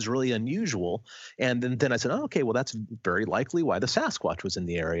thought that was really unusual. And then I said, oh, okay, well, that's very likely why the Sasquatch was in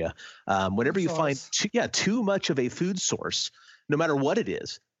the area. Whenever you find too much of a food source, no matter what it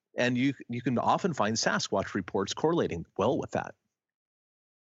is, and you can often find Sasquatch reports correlating well with that.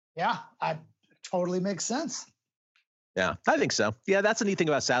 Yeah, I totally makes sense. Yeah, I think so. Yeah, that's the neat thing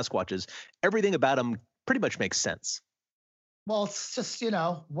about Sasquatches. Everything about them pretty much makes sense. Well, it's just,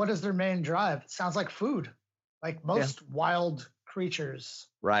 what is their main drive? It sounds like food, like most wild creatures.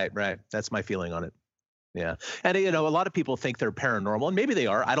 Right. That's my feeling on it. Yeah. And, a lot of people think they're paranormal, and maybe they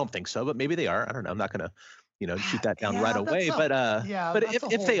are. I don't think so, but maybe they are. I don't know. I'm not going to, shoot that down right away. But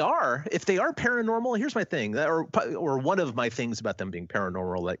if they are paranormal, here's my thing, or one of my things about them being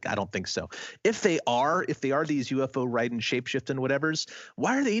paranormal, like, I don't think so. If they are these UFO riding, shapeshifting whatevers,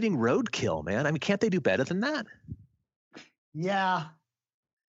 why are they eating roadkill, man? I mean, can't they do better than that? Yeah,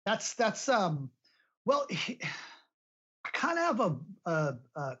 that's well, I kind of have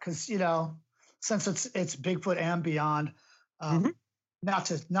because since it's Bigfoot and beyond, not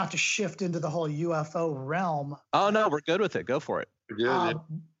to shift into the whole UFO realm. Oh no, we're good with it. Go for it.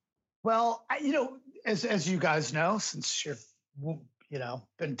 Well, as you guys know, since you're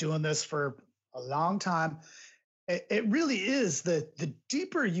been doing this for a long time, it really is the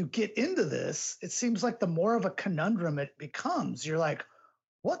deeper you get into this, it seems like the more of a conundrum it becomes. You're like,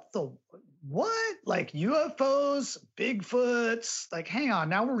 what? Like UFOs, Bigfoots, like, hang on.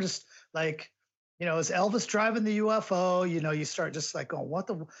 Now we're just like, is Elvis driving the UFO? You start just like going, what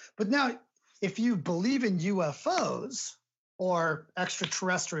the? But now if you believe in UFOs or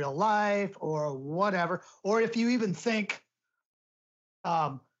extraterrestrial life or whatever, or if you even think,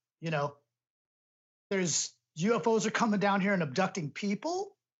 there's UFOs are coming down here and abducting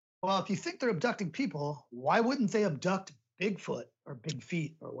people. Well, if you think they're abducting people, why wouldn't they abduct Bigfoot or Big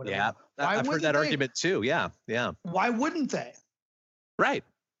Feet or whatever? Yeah, I've heard that argument too. Yeah. Why wouldn't they? Right.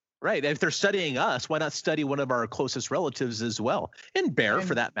 Right. If they're studying us, why not study one of our closest relatives as well? And bear, And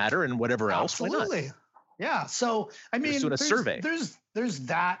for that matter, and whatever else. Why not? absolutely. Yeah. So I Just mean, doing a survey. there's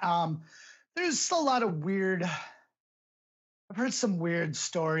that. There's a lot of weird. I've heard some weird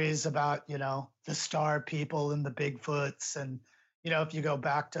stories about, the star people and the Bigfoots. And, if you go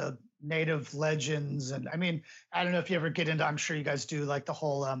back to native legends, and I mean, I don't know if you ever get into, I'm sure you guys do, like the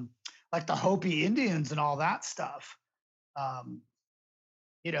whole, like the Hopi Indians and all that stuff.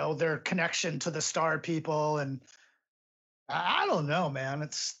 Their connection to the star people. And I don't know, man.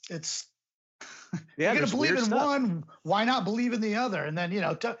 It's Yeah, you're gonna there's believe weird in stuff. one, why not believe in the other? And then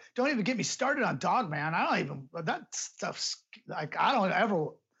don't even get me started on Dogman. I don't even, that stuff's like, I don't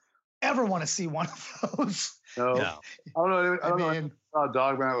ever want to see one of those. No, No. I don't know. I I don't know. mean,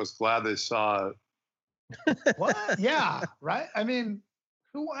 Dogman. I was glad they saw it. what? Yeah, right. I mean,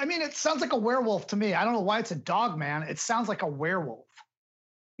 it sounds like a werewolf to me. I don't know why it's a Dogman. It sounds like a werewolf.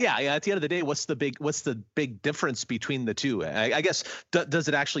 Yeah. At the end of the day, what's the big difference between the two? I guess does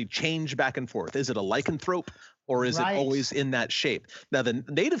it actually change back and forth? Is it a lycanthrope, or is Right. it always in that shape? Now, the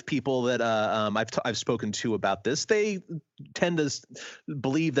native people that I've spoken to about this, they tend to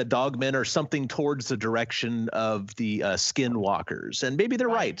believe that dogmen are something towards the direction of the skinwalkers, and maybe they're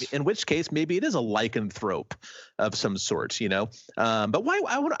right. In which case, maybe it is a lycanthrope of some sort, But why?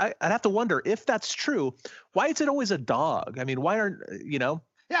 I'd have to wonder if that's true. Why is it always a dog? I mean, why aren't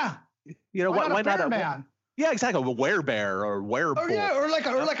Yeah. why not a not bear a man? Yeah, exactly. A werebear or werewolf. Or yeah, or like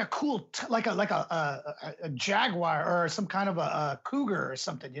a cool like a jaguar or some kind of a cougar or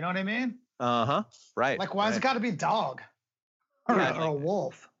something. You know what I mean? Uh-huh. Right. Like, why has it got to be dog or, Yeah, or a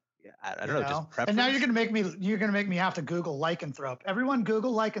wolf? Yeah, I don't know. Just preference. And now you're gonna make me have to Google lycanthrope. Everyone,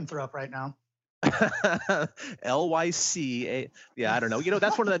 Google lycanthrope right now. LYCA. Yeah, I don't know.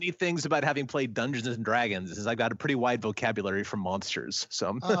 That's one of the neat things about having played Dungeons and Dragons is I've got a pretty wide vocabulary for monsters.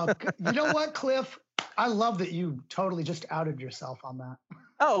 So You know what, Cliff? I love that you totally just outed yourself on that.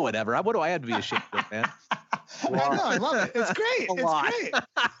 Oh, whatever. What do I have to be ashamed of, man? I know, I love it. It's great. A lot. It's great.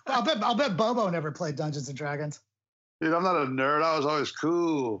 I'll bet Bobo never played Dungeons and Dragons. Dude, I'm not a nerd. I was always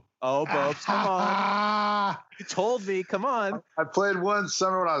cool. Oh, Bob, come on. You told me. Come on. I played one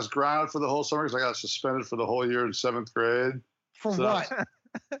summer when I was grounded for the whole summer because I got suspended for the whole year in 7th grade. For So- what?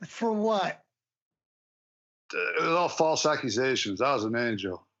 For what? It was all false accusations. I was an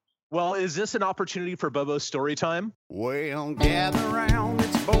angel. Well, is this an opportunity for Bobo's story time? Well, gather round,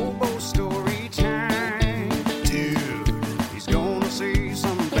 it's Bobo story time. Dude, he's gonna say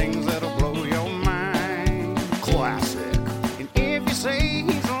some things that'll blow your mind. Classic. And if you say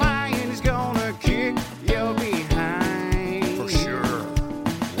he's lying, he's gonna kick your behind. For sure.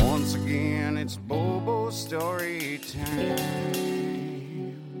 Once again, it's Bobo story time.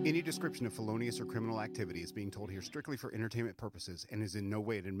 Any description of felonious or criminal activity is being told here strictly for entertainment purposes and is in no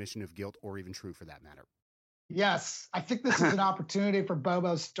way an admission of guilt or even true for that matter. Yes, I think this is an opportunity for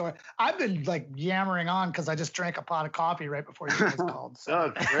Bobo's story. I've been like yammering on because I just drank a pot of coffee right before you guys called. So.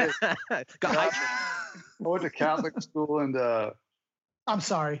 Oh, it's great. Got Yeah. hydrated. I went to Catholic school and I'm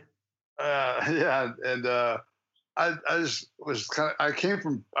sorry. I just was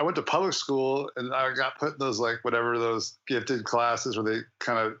I went to public school and I got put in those those gifted classes where they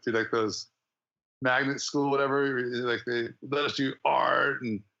kind of do like those magnet school, whatever. Like they let us do art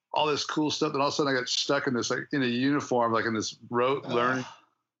and all this cool stuff. And all of a sudden I got stuck in this, in a uniform, like in this rote learning,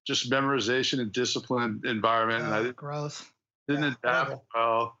 just memorization and discipline environment. And I Gross. didn't adapt horrible.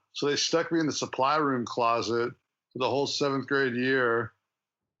 well. So they stuck me in the supply room closet for the whole 7th grade year.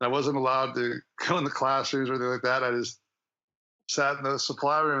 I wasn't allowed to go in the classrooms or anything like that. I just sat in the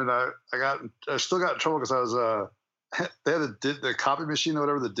supply room, and I still got in trouble because I was they had the copy machine or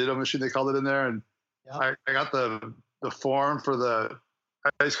whatever, the ditto machine they called it in there, and Yep. I got the form for the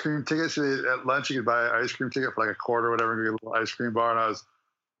ice cream tickets. At lunch you could buy an ice cream ticket for like $0.25 or whatever, and get a little ice cream bar, and I was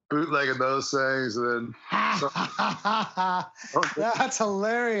bootlegging those things, and then That's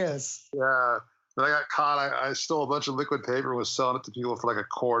hilarious. yeah. Then I got caught. I stole a bunch of liquid paper and was selling it to people for like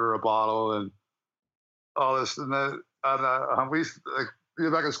 $0.25 a bottle and all this. And then we used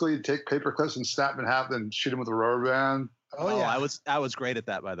to, back in school, you'd take paper clips and snap them in half and shoot them with a rubber band. Oh yeah. I was great at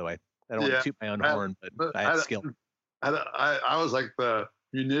that, by the way. I don't want Yeah. to toot my own horn, but I had skill. I was like the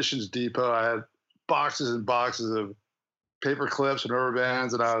munitions depot. I had boxes and boxes of paper clips and rubber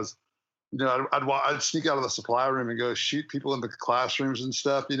bands, and I was, I'd sneak out of the supply room and go shoot people in the classrooms and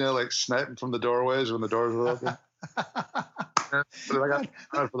stuff, like sniping from the doorways when the doors were open. But I got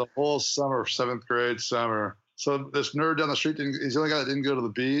fired for the whole summer, 7th grade summer. So this nerd down the street, he's the only guy that didn't go to the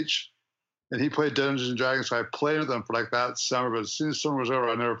beach, and he played Dungeons and Dragons. So I played with him for like that summer. But as soon as summer was over,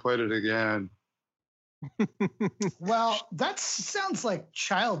 I never played it again. Well, that sounds like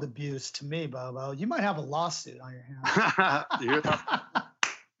child abuse to me, Bobo. You might have a lawsuit on your hands. You hear that?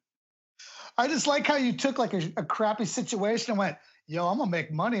 I just like how you took like a crappy situation and went, yo, I'm gonna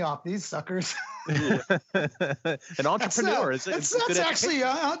make money off these suckers. An entrepreneur. It's that's actually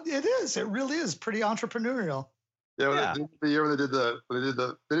it is. It really is pretty entrepreneurial. Yeah, the year when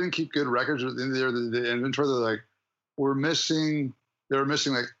they didn't keep good records at the end of the year. The inventory, they're like, they were missing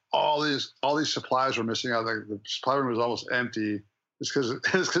like all these supplies were missing out. Like the supply room was almost empty. It's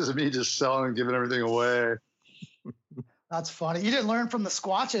because of me just selling and giving everything away. That's funny. You didn't learn from the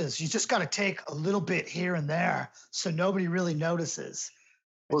Squatches. You just got to take a little bit here and there so nobody really notices.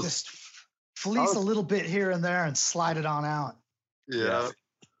 Well, just fleece a little bit here and there and slide it on out. Yeah.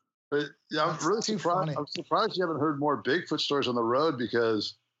 But yeah, I'm really surprised. Funny. I'm surprised you haven't heard more Bigfoot stories on the road,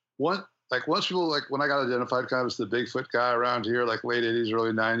 because once people, like when I got identified kind of as the Bigfoot guy around here, like late 80s,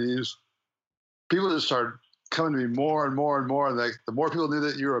 early 90s, people just started coming to me more and more and more. And like the more people knew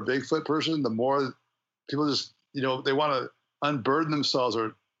that you were a Bigfoot person, the more people just, they want to unburden themselves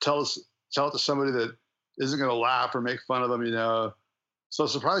or tell it to somebody that isn't going to laugh or make fun of them, So I'm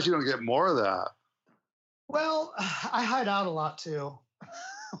surprised you don't get more of that. Well, I hide out a lot too.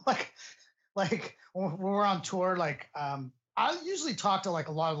 like when we're on tour, I usually talk to like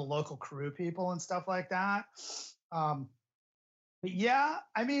a lot of the local crew people and stuff like that. But yeah,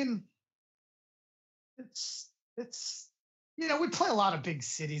 I mean, it's we play a lot of big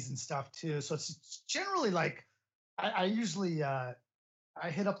cities and stuff too. So it's generally like I usually I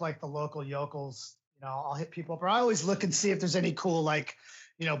hit up like the local yokels. I'll hit people up, or I always look and see if there's any cool like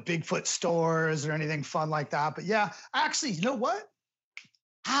Bigfoot stores or anything fun like that. But yeah, actually, you know what?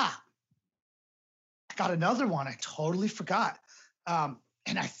 I got another one. I totally forgot. And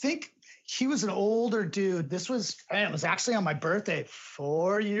I think he was an older dude. It was actually on my birthday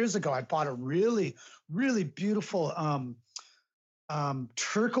 4 years ago. I bought a really, really beautiful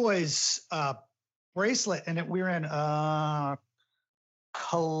turquoise bracelet, and we were in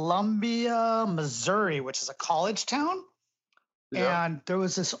Columbia, Missouri, which is a college town. Yeah. And there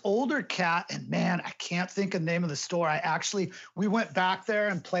was this older cat, and man, I can't think of the name of the store. We went back there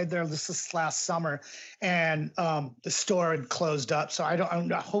and played there this last summer, and the store had closed up. So I don't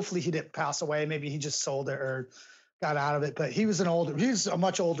know. Hopefully he didn't pass away. Maybe he just sold it or got out of it. But he was a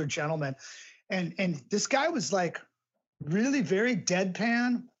much older gentleman. And this guy was like really very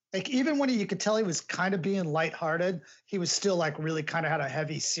deadpan. Like even when you could tell he was kind of being lighthearted, he was still like really kind of had a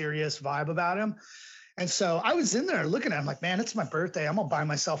heavy, serious vibe about him. And so I was in there looking at him like, man, it's my birthday. I'm gonna buy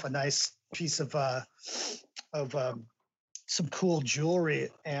myself a nice piece of some cool jewelry.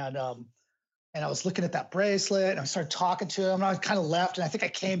 And I was looking at that bracelet, and I started talking to him. And I kind of left, and I think I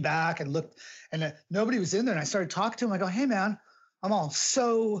came back and looked, and nobody was in there. And I started talking to him. I go, hey man,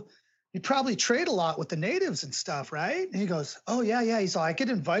 so you probably trade a lot with the natives and stuff, right? And he goes, oh yeah. He's like, I get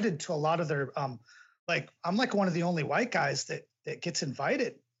invited to a lot of their I'm like one of the only white guys that gets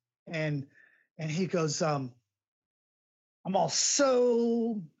invited. And he goes, and I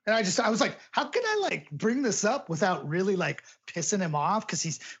was like, how can I like bring this up without really like pissing him off? Cause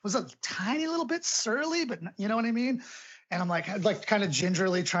he was a tiny little bit surly, but you know what I mean? And I'm like kind of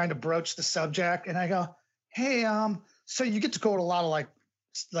gingerly trying to broach the subject. And I go, hey, so you get to go to a lot of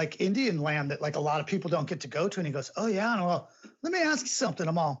like Indian land that like a lot of people don't get to go to. And he goes, oh yeah. And well, let me ask you something.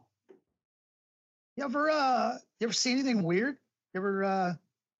 You ever see anything weird?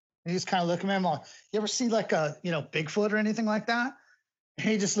 And he just kind of looked at me. I'm like, you ever see like a, Bigfoot or anything like that? And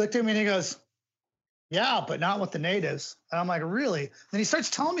he just looked at me and he goes, yeah, but not with the natives. And I'm like, really? Then he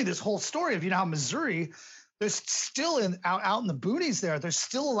starts telling me this whole story of, how Missouri, there's still out in the boonies there's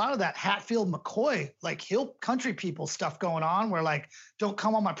still a lot of that Hatfield McCoy, like hill country people stuff going on where like, don't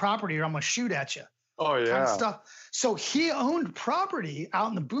come on my property or I'm going to shoot at you. Oh yeah. Kind of stuff. So he owned property out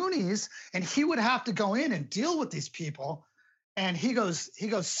in the boonies, and he would have to go in and deal with these people. And he goes,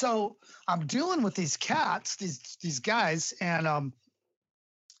 so I'm dealing with these cats, these guys. And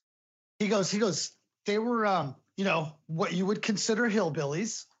he goes, they were, what you would consider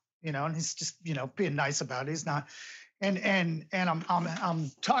hillbillies, and he's just, being nice about it. He's not. And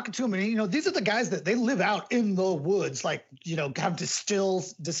I'm talking to him, and these are the guys that they live out in the woods, like, have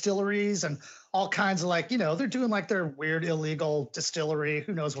distilleries and all kinds of like, they're doing like their weird illegal distillery.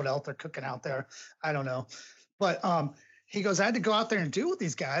 Who knows what else they're cooking out there? I don't know. But he goes, I had to go out there and deal with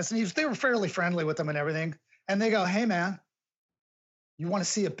these guys. And they were fairly friendly with them and everything. And they go, hey, man, you want to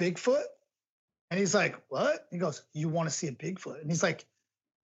see a Bigfoot? And he's like, what? He goes, you want to see a Bigfoot? And he's like,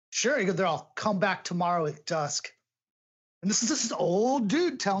 sure. He goes, I'll come back tomorrow at dusk. And this is this old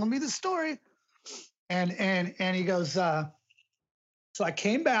dude telling me the story. And he goes, so I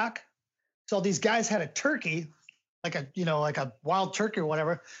came back So these guys had a turkey, like a wild turkey or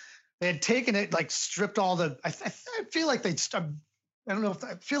whatever. They had taken it, like stripped all the. I feel like I don't know if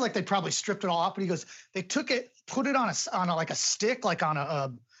I feel like they probably stripped it all off. But he goes, they took it, put it on a like a stick, like on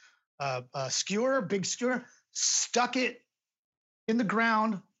a skewer, big skewer, stuck it in the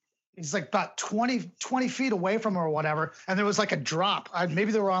ground. He's like about 20 feet away from her or whatever. And there was like a drop.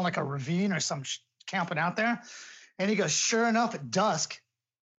 Maybe they were on like a ravine or some camping out there. And he goes, sure enough, at dusk,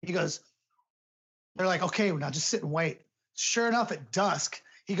 he goes, they're like, okay, now just sit and wait. Sure enough, at dusk,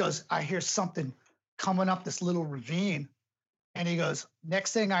 he goes, I hear something coming up this little ravine. And he goes,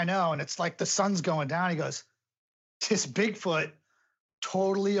 next thing I know, and it's like the sun's going down. He goes, this Bigfoot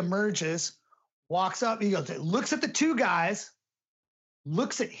totally emerges, walks up. He goes, it looks at the two guys,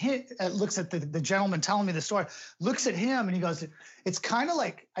 looks at him, looks at the gentleman telling me the story, looks at him, and he goes, it's kind of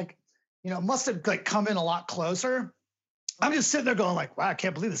like, it must have like come in a lot closer. I'm just sitting there going like, wow, I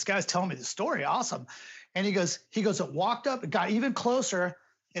can't believe this guy's telling me the story. Awesome. And he goes, it walked up, it got even closer.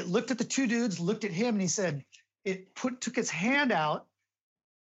 It looked at the two dudes, looked at him, and he said, took his hand out,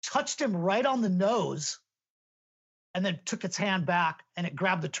 touched him right on the nose, and then took its hand back, and it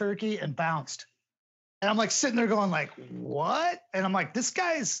grabbed the turkey and bounced. And I'm like sitting there going like, what? And I'm like, this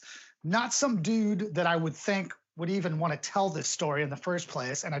guy's not some dude that I would think would even want to tell this story in the first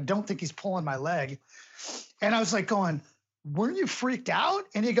place. And I don't think he's pulling my leg. And I was like going, weren't you freaked out?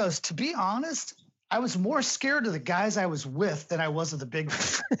 And he goes, to be honest, I was more scared of the guys I was with than I was of the big.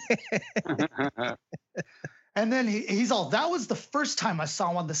 And then he's all, that was the first time I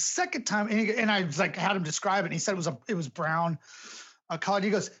saw one. The second time, and I was like, had him describe it. And he said it was brown colored.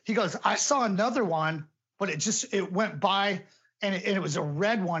 He goes, I saw another one, but it went by, and it was a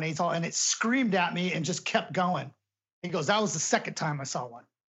red one. He's all, and it screamed at me and just kept going. He goes, that was the second time I saw one.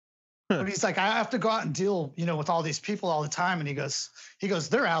 But he's like, I have to go out and deal, with all these people all the time. And he goes,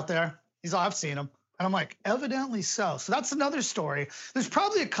 they're out there. He's all, I've seen them. And I'm like, evidently so. So that's another story. There's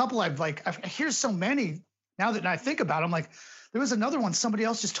probably a couple I hear so many. Now that I think about it, I'm like, there was another one somebody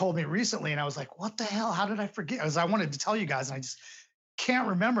else just told me recently, and I was like, what the hell? How did I forget? I wanted to tell you guys, and I just can't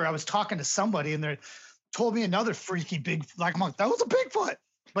remember. I was talking to somebody, and they told me another freaky big, like, I'm like, that was a Bigfoot.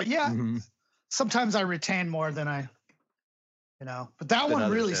 But yeah, sometimes I retain more than I, But that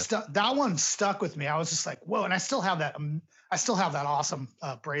one really stuck. That one stuck with me. I was just like, whoa! And I still have that. Awesome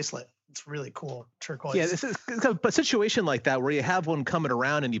bracelet. It's really cool, turquoise. Yeah, this is a situation like that where you have one coming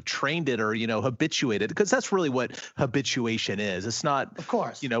around and you've trained it or, habituated, because that's really what habituation is. It's not, of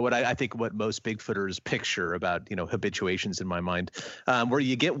course, what I think what most Bigfooters picture about, habituations in my mind, where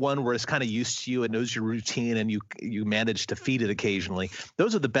you get one where it's kind of used to you, it knows your routine, and you manage to feed it occasionally.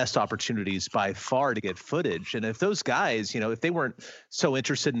 Those are the best opportunities by far to get footage. And if those guys, if they weren't so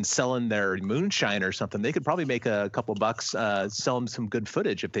interested in selling their moonshine or something, they could probably make a couple bucks selling some good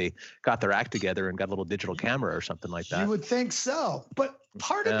footage if they got their act together and got a little digital camera or something like that. You would think so. But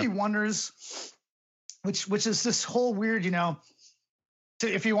part of me wonders, which is this whole weird,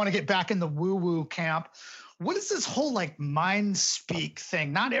 if you want to get back in the woo-woo camp, what is this whole like mind speak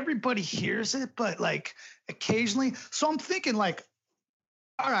thing? Not everybody hears it, but like occasionally. So I'm thinking like,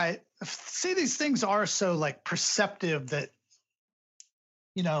 all right, say these things are so like perceptive that,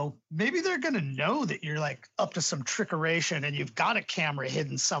 maybe they're going to know that you're like up to some trickeration and you've got a camera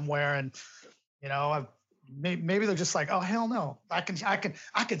hidden somewhere. And, maybe they're just like, oh, hell no. I can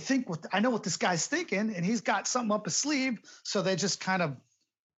think I know what this guy's thinking, and he's got something up his sleeve. So they just kind of,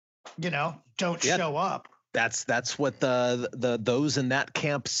 don't show up. That's what the those in that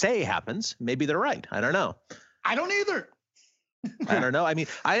camp say happens. Maybe they're right. I don't know. I don't either. I don't know. I mean,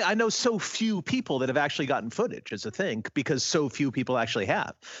 I know so few people that have actually gotten footage as a thing, because so few people actually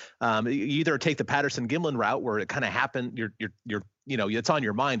have. You either take the Patterson-Gimlin route where it kind of happened. You're it's on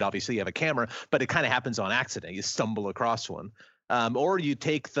your mind. Obviously, you have a camera, but it kind of happens on accident. You stumble across one, or you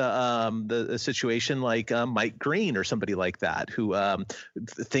take the situation like Mike Green or somebody like that who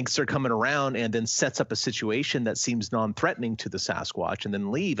thinks they're coming around and then sets up a situation that seems non-threatening to the Sasquatch, and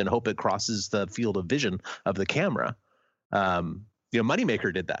then leave and hope it crosses the field of vision of the camera.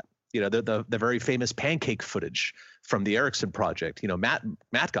 Moneymaker did that. The very famous pancake footage from the Erickson project.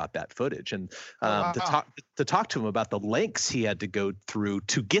 Matt got that footage, and to talk to him about the lengths he had to go through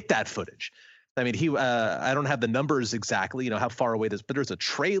to get that footage. I mean, I don't have the numbers exactly, how far away this, but there's a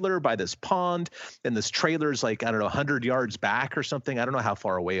trailer by this pond, and this trailer's like, 100 yards back or something. I don't know how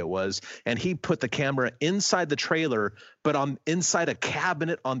far away it was. And he put the camera inside the trailer, but inside a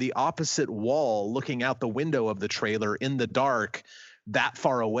cabinet on the opposite wall, looking out the window of the trailer in the dark, that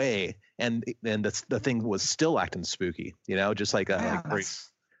far away. And the thing was still acting spooky, just like the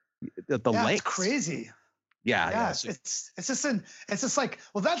length. That's crazy. Yes, it's just like,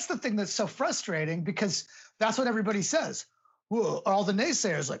 well, that's the thing that's so frustrating, because that's what everybody says. Well, all the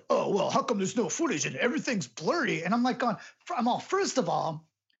naysayers like, oh, well, how come there's no footage and everything's blurry? And I'm like, first of all,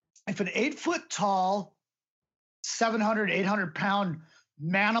 if an 8 foot tall, 800 pound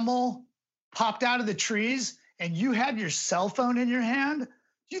manimal popped out of the trees and you had your cell phone in your hand,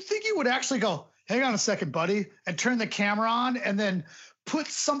 do you think you would actually go, hang on a second, buddy, and turn the camera on and then point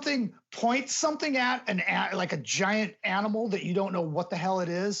something at like a giant animal that you don't know what the hell it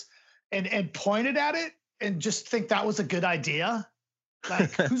is, and point it at it and just think that was a good idea?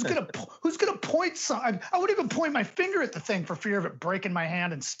 Like, who's gonna point I wouldn't even point my finger at the thing for fear of it breaking my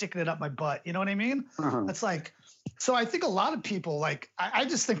hand and sticking it up my butt. You know what I mean? That's like, so I think a lot of people, like, I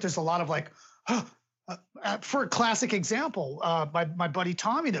just think there's a lot of like, for a classic example, my buddy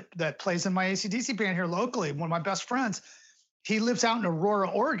Tommy that plays in my AC/DC band here locally, one of my best friends, he lives out in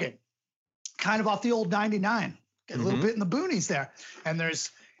Aurora, Oregon, kind of off the old 99, a little bit in the boonies there.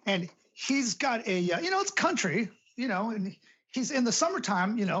 And he's got a, it's country, and he's in the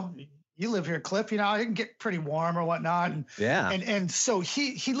summertime, you live here, Cliff, it can get pretty warm or whatnot. And, and so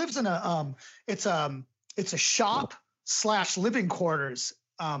he lives in it's a shop / living quarters,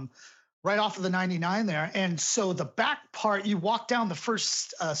 right off of the 99 there. And so the back part, you walk down the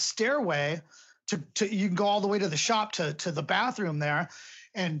first stairway to you can go all the way to the shop to the bathroom there.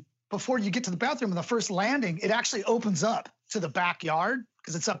 And before you get to the bathroom on the first landing, it actually opens up to the backyard,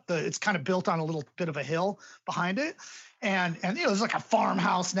 because it's kind of built on a little bit of a hill behind it. And there's like a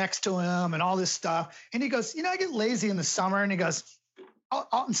farmhouse next to him and all this stuff. And he goes, I get lazy in the summer. And he goes,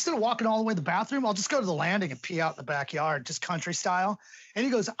 I'll instead of walking all the way to the bathroom, I'll just go to the landing and pee out in the backyard, just country style. And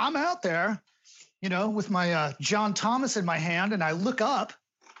he goes, I'm out there, with my John Thomas in my hand, and I look up,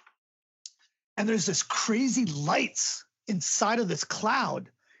 and there's this crazy lights inside of this cloud.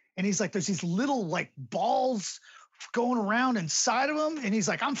 And he's like, there's these little like balls going around inside of him. And he's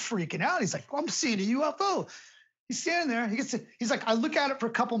like, I'm freaking out. He's like, I'm seeing a UFO. He's standing there. He's like, I look at it for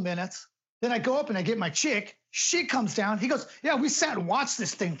a couple minutes. Then I go up and I get my chick. She comes down. He goes, yeah, we sat and watched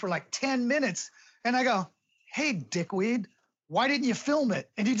this thing for like 10 minutes. And I go, hey, dickweed, why didn't you film it?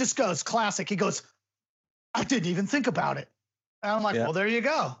 And he just goes, classic. He goes, I didn't even think about it. And I'm like, well, there you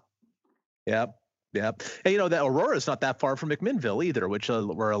go. Yep. Yep. And that Aurora is not that far from McMinnville either, which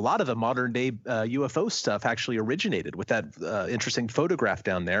where a lot of the modern day UFO stuff actually originated, with that interesting photograph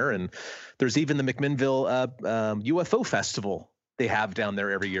down there. And there's even the McMinnville UFO festival they have down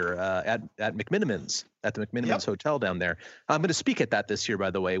there every year at McMinimans, at the McMinimans Hotel down there. I'm going to speak at that this year,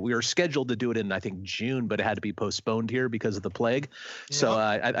 by the way. We were scheduled to do it in, I think, June, but it had to be postponed here because of the plague. Yep. So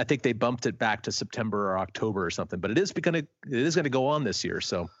I think they bumped it back to September or October or something. But it is going to go on this year.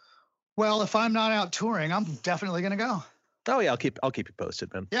 So. Well, if I'm not out touring, I'm definitely going to go. Oh yeah, I'll keep you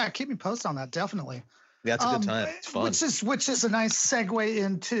posted, man. Yeah, keep me posted on that, definitely. Yeah, it's a good time. It's fun. Which is a nice segue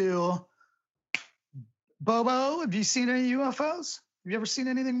into Bobo. Have you seen any UFOs? Have you ever seen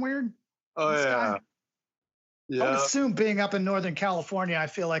anything weird? Oh yeah. Yeah. I would assume, being up in Northern California, I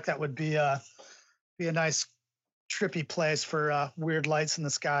feel like that would be a nice trippy place for weird lights in the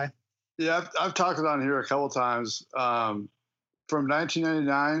sky. Yeah, I've talked it on here a couple times. From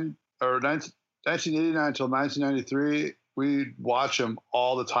 1999 or 1989 until 1993, we'd watch them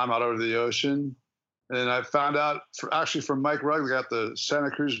all the time out over the ocean. And I found out from Mike Rugg, we got the Santa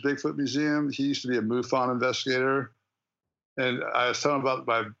Cruz Bigfoot Museum. He used to be a MUFON investigator. And I was telling him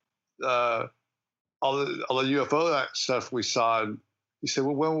about all the UFO stuff we saw. And he said,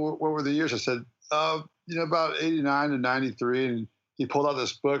 well, what were the years? I said, about 89 to 93. And he pulled out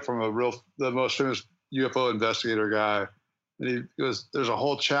this book from the most famous UFO investigator guy. And he goes, there's a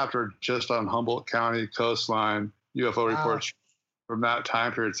whole chapter just on Humboldt County coastline UFO reports from that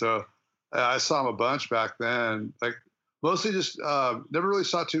time period. So I saw him a bunch back then. Like, mostly just never really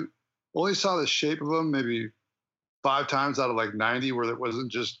only saw the shape of them maybe 5 times out of like 90, where it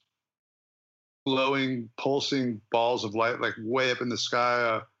wasn't just glowing, pulsing balls of light like way up in the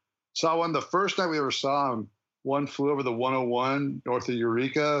sky. Saw one the first night we ever saw him. One flew over the 101 north of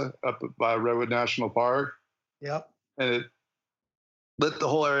Eureka up by Redwood National Park. Yep. And it lit the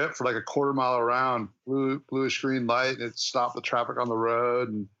whole area up for like a quarter mile around, bluish green light, and it stopped the traffic on the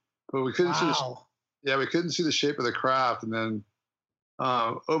road. But we couldn't see we couldn't see the shape of the craft. And then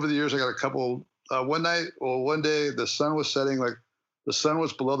over the years, I got a couple. One day the sun was setting, like the sun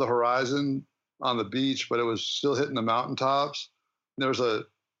was below the horizon on the beach, but it was still hitting the mountaintops. And there was a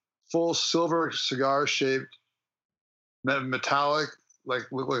full silver cigar-shaped metallic,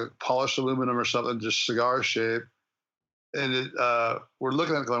 like looked like polished aluminum or something, just cigar shape. And we're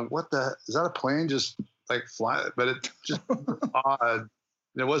looking at it going, what is that a plane just like flying? But it just odd.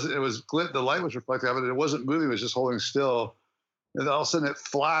 And the light was reflecting off it. It wasn't moving. It was just holding still. And then all of a sudden it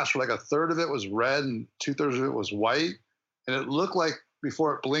flashed. Like a third of it was red and 2/3 of it was white. And it looked like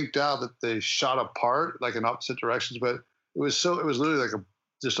before it blinked out that they shot apart, like in opposite directions. But it was literally like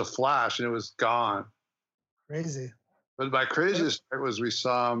just a flash, and it was gone. Crazy. But my craziest part was we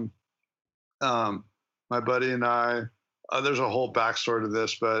saw my buddy and I. There's a whole backstory to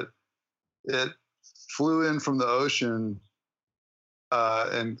this, but it flew in from the ocean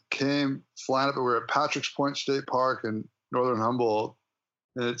and came flying up. We were at Patrick's Point State Park in northern Humboldt,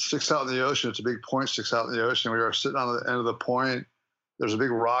 and it sticks out in the ocean. It's a big point, sticks out in the ocean. We were sitting on the end of the point. There's a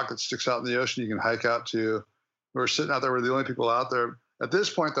big rock that sticks out in the ocean you can hike out to. We were sitting out there. We're the only people out there. At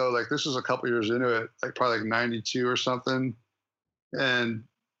this point, though, like this was a couple years into it, like probably like 92 or something. And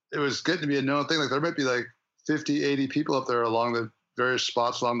it was getting to be a known thing. Like there might be like 50, 80 people up there along the various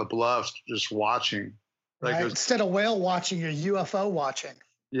spots along the bluffs just watching. Like right? Instead of whale watching, you're UFO watching.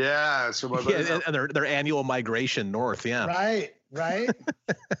 Yeah. So and their annual migration north. Yeah. Right.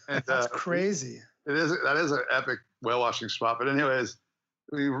 And, that's crazy. That is an epic whale watching spot. But anyways,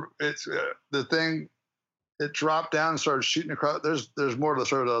 the thing. It dropped down and started shooting across. There's more to the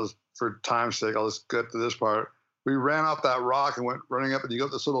story. For time's sake, I'll just get to this part. We ran off that rock and went running up, and you go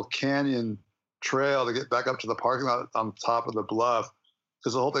up this little canyon trail to get back up to the parking lot on top of the bluff,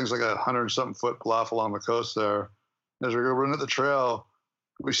 because the whole thing's like 100-something foot bluff along the coast there. And as we go running up the trail,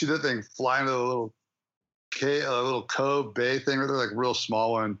 we see that thing fly into a little cove bay thing, right there, like a real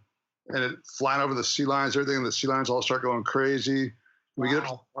small one, and it flying over the sea lines, everything, and the sea lines all start going crazy. We get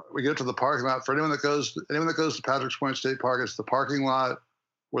up to the parking lot. For anyone that goes to Patrick's Point State Park, it's the parking lot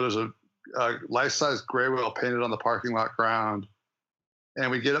where there's a life-size gray whale painted on the parking lot ground.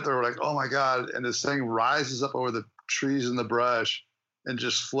 And we get up there, we're like, oh my God. And this thing rises up over the trees and the brush and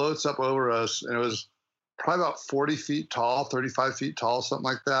just floats up over us. And it was probably about 40 feet tall, 35 feet tall, something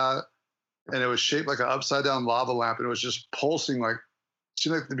like that. And it was shaped like an upside down lava lamp. And it was just pulsing like, it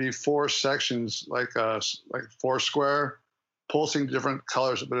seemed like there'd be 4 sections, like Foursquare, pulsing different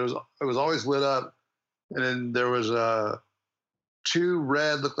colors, but it was always lit up. And then there was 2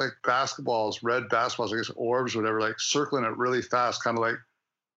 red, looked like red basketballs, I guess orbs, whatever, like circling it really fast, kind of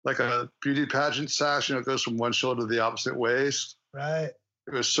like a beauty pageant sash. It goes from one shoulder to the opposite waist. Right.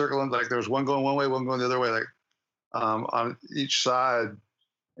 It was circling, like there was one going one way, one going the other way, like on each side.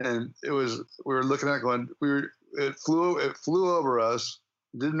 And we were looking at it going, it flew over us.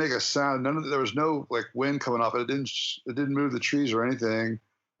 It didn't make a sound. There was no like wind coming off it. It didn't move the trees or anything.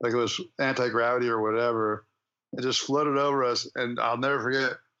 Like it was anti-gravity or whatever. It just floated over us. And I'll never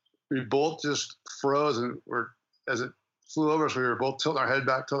forget, we both just froze, and as it flew over us, we were both tilting our head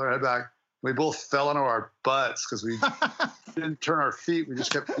back. We both fell onto our butts because we didn't turn our feet. We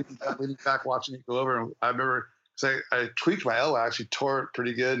just kept leaning back, watching it go over. And I remember, I tweaked my elbow. I actually tore it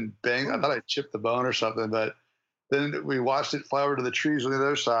pretty good and banged. I thought I chipped the bone or something, but then we watched it fly over to the trees on the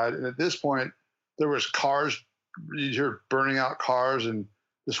other side. And at this point, there was cars. You hear burning out cars. And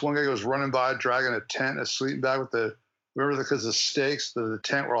this one guy goes running by, dragging a tent, a sleeping bag because the stakes, the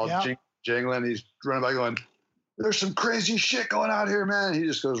tent were all jangling. He's running by going, there's some crazy shit going out here, man. He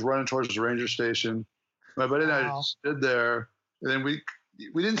just goes running towards the ranger station. My buddy and I stood there. And then we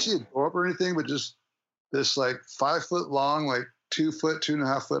didn't see a door up or anything, but just this like 5 foot long, like 2 foot,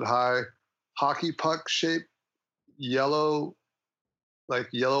 2.5 foot high hockey puck shaped yellow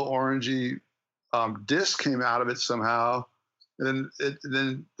orangey disc came out of it somehow, and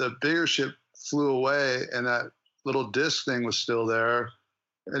then the bigger ship flew away, and that little disc thing was still there,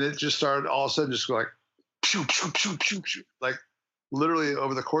 and it just started all of a sudden just go like pew, pew, pew, pew, pew. Like literally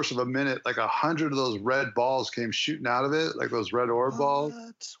over the course of a minute, like 100 of those red balls came shooting out of it, like those red orb balls.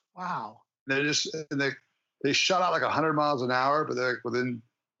 Wow. They shot out like 100 miles an hour, but they're like within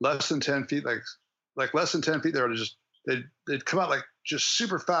less than 10 feet, like less than 10 feet, they'd come out like just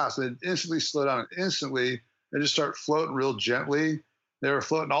super fast. They'd instantly slow down, and instantly they just start floating real gently. They were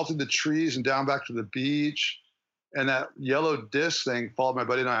floating all through the trees and down back to the beach. And that yellow disc thing followed my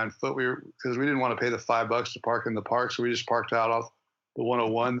buddy and I on foot. Because we didn't want to pay the $5 to park in the park, so we just parked out off the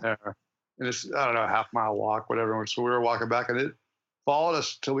 101 there. And it's, I don't know, half-mile walk, whatever. So we were walking back, and it followed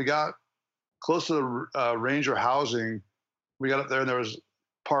us till we got close to the ranger housing. We got up there, and there was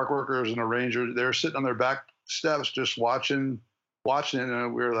park workers and a ranger. They were sitting on their back steps just watching it,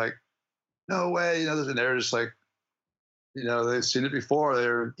 and we were like, no way, and they're just like, they've seen it before.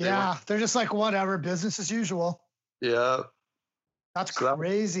 They're just like, whatever, business as usual. Yeah. That's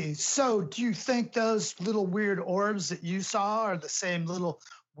crazy. So do you think those little weird orbs that you saw are the same little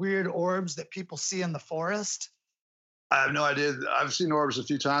weird orbs that people see in the forest? I have no idea. I've seen orbs a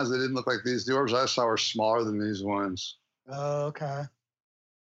few times. They didn't look like these. The orbs I saw were smaller than these ones. Oh, okay.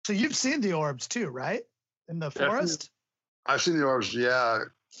 So you've seen the orbs too, right? In the forest? I've seen the orbs, yeah,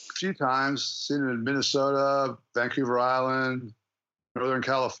 a few times. Seen it in Minnesota, Vancouver Island, Northern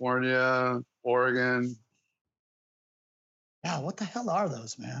California, Oregon. Yeah, what the hell are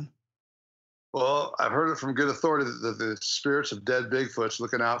those, man? Well, I've heard it from good authority that the spirits of dead Bigfoots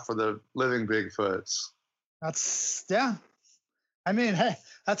looking out for the living Bigfoots. Yeah. I mean, hey,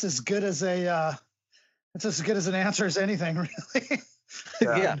 that's as good as an answer as anything, really.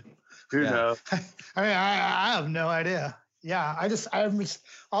 Yeah. Who knows? I mean, I have no idea. Yeah, I'm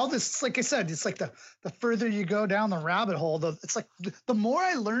all this, like I said, it's like the further you go down the rabbit hole, it's like the more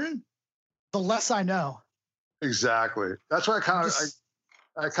I learn, the less I know. Exactly. That's why I kind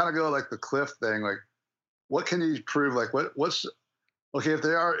of go like the Cliff thing. Like, what can you prove? Like, what's okay if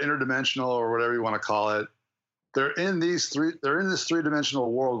they are interdimensional or whatever you want to call it? They're in this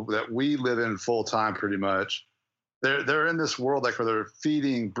three-dimensional world that we live in full time, pretty much. They're in this world like where they're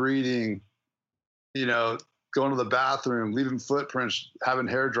feeding, breeding, going to the bathroom, leaving footprints, having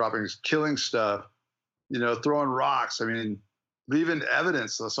hair droppings, killing stuff, throwing rocks. I mean, leaving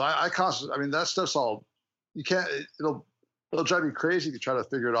evidence. So I constantly, I mean, that stuff's all, you can't, it'll drive you crazy if you try to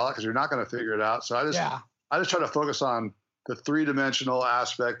figure it all out because you're not going to figure it out. So I just try to focus on the three-dimensional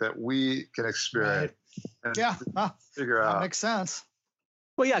aspect that we can experience. Right. And figure out. That makes sense.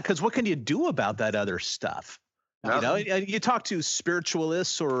 Well, yeah, because what can you do about that other stuff? Nothing. You talk to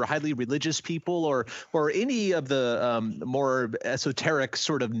spiritualists or highly religious people or any of the more esoteric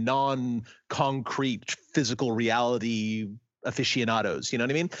sort of non-concrete physical reality aficionados, you know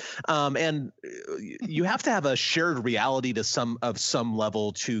what I mean? And you have to have a shared reality to some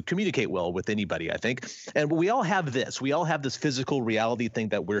level to communicate well with anybody, I think. And we all have this. We all have this physical reality thing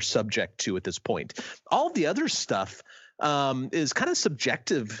that we're subject to at this point. All the other stuff is kind of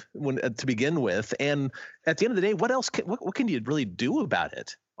subjective to begin with. And at the end of the day, what can you really do about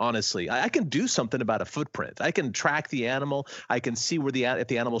it? Honestly, I can do something about a footprint. I can track the animal. I can see where if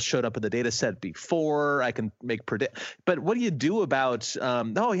the animal showed up in the data set before. I can make But what do you do about?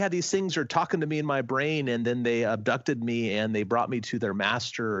 These things are talking to me in my brain, and then they abducted me and they brought me to their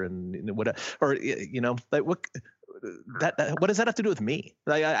master, and what? Or like what? What does that have to do with me?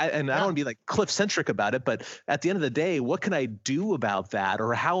 I don't want to be like Cliff centric about it, but at the end of the day, what can I do about that,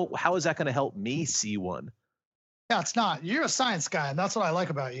 or how is that going to help me see one? Yeah, it's not. You're a science guy, and that's what I like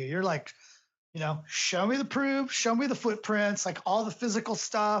about you. You're like, show me the proof, show me the footprints, like all the physical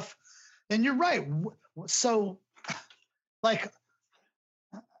stuff. And you're right. So, like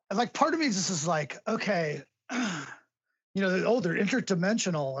part of me just is like, okay, they're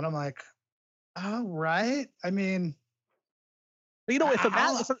interdimensional, and I'm like, oh, right. I mean, if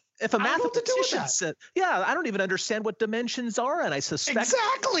a mathematician said, I don't even understand what dimensions are, and I suspect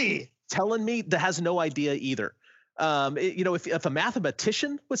exactly telling me that has no idea either. If a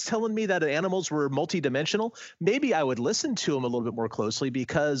mathematician was telling me that animals were multidimensional, maybe I would listen to him a little bit more closely,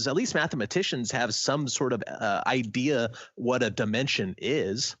 because at least mathematicians have some sort of idea what a dimension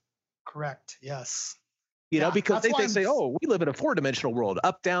is. Correct. Yes. Because they say, we live in a 4-dimensional world,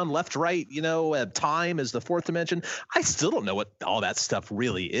 up, down, left, right, time is the 4th dimension. I still don't know what all that stuff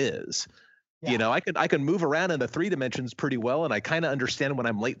really is. Yeah. I can move around in the 3 dimensions pretty well, and I kind of understand when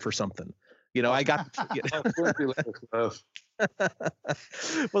I'm late for something. I got.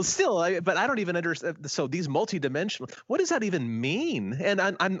 Well, still, but I don't even understand. So these multidimensional, what does that even mean? And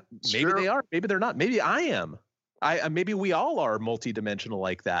I'm maybe they are, maybe they're not. Maybe I am. Maybe we all are multidimensional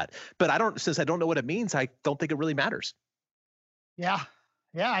like that. But since I don't know what it means, I don't think it really matters. Yeah.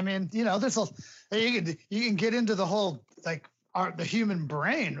 I mean, there's you can get into the whole like the human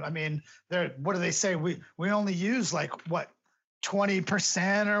brain. I mean, what do they say? We only use like what?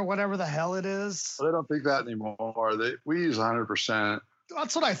 20% or whatever the hell it is. Well, they don't think that anymore. We use 100%.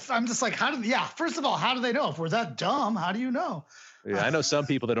 That's what I'm just like, first of all, how do they know? If we're that dumb, how do you know? Yeah, I know some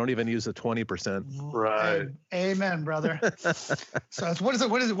people that don't even use the 20%. Right. Amen, brother. So what is it?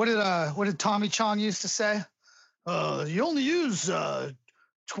 What did Tommy Chong used to say? You only use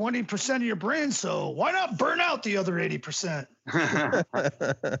 20% of your brain, so why not burn out the other 80%?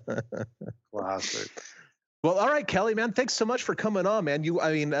 Classic. Well, all right, Kelly, man, thanks so much for coming on, man.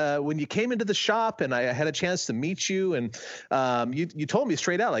 When you came into the shop and I had a chance to meet you, and you told me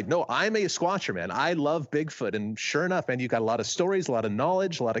straight out, like, no, I'm a Squatcher, man. I love Bigfoot. And sure enough, man, you got a lot of stories, a lot of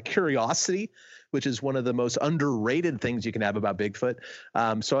knowledge, a lot of curiosity, which is one of the most underrated things you can have about Bigfoot.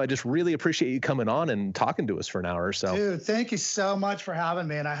 So I just really appreciate you coming on and talking to us for an hour or so. Dude, thank you so much for having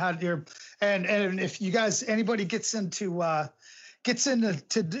me. And I had and if you guys, anybody gets into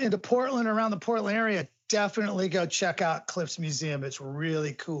Portland, around the Portland area, definitely go check out Cliff's Museum. It's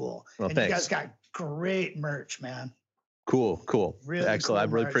really cool. Well, and thanks. You guys got great merch, man. Cool. Really Excellent. I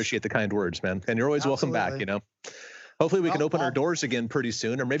cool really merch. appreciate the kind words, man. And you're always welcome back, Absolutely. Hopefully we can Well, open our well- doors again pretty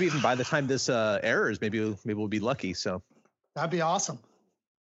soon, or maybe even by the time this airs, maybe we'll be lucky. So That'd be awesome.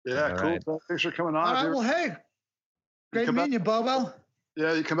 Yeah, All cool. right. Thanks for coming on. All If right. you- Well, hey, great come meeting you, Bobo.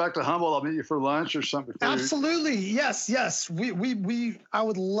 Yeah, you come back to Humboldt. I'll meet you for lunch or something. before you- Absolutely. Yes. I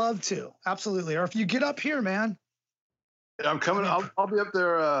would love to. Absolutely. Or if you get up here, man. Yeah, I'm coming. I'll be up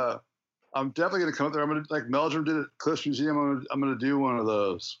there. I'm definitely going to come up there. I'm going to, like Meldrum did at Cliffs Museum. I'm going to do one of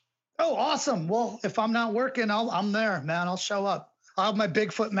those. Oh, awesome. Well, if I'm not working, I'm there, man. I'll show up. I'll have my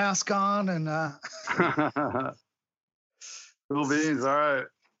Bigfoot mask on and Cool beans. All right.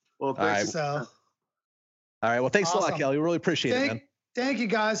 Well, thanks. so all right. Well, thanks a lot, Awesome. Kelly. We really appreciate it, man. thank you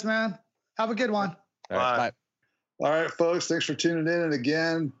guys, man. Have a good one. All right, Bye. bye. All right, folks. Thanks for tuning in. And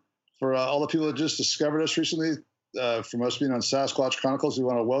again, for all the people that just discovered us recently, from us being on Sasquatch Chronicles, we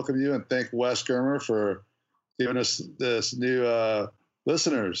want to welcome you and thank Wes Germer for giving us this new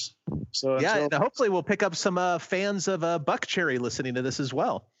listeners. So Yeah, until- and hopefully we'll pick up some fans of Buck Cherry listening to this as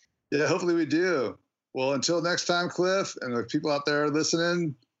well. yeah, hopefully we do. Well, until next time, Cliff, and the people out there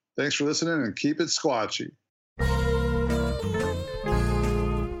listening, thanks for listening and keep it squatchy.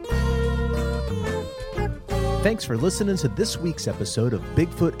 Thanks for listening to this week's episode of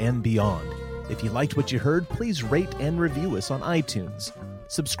Bigfoot and Beyond. If you liked what you heard, please rate and review us on iTunes.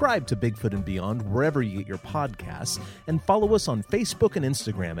 Subscribe to Bigfoot and Beyond wherever you get your podcasts, and follow us on Facebook and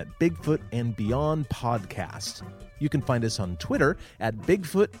Instagram at Bigfoot and Beyond Podcast. You can find us on Twitter at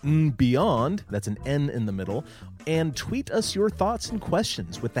Bigfoot and Beyond, that's an N in the middle, and tweet us your thoughts and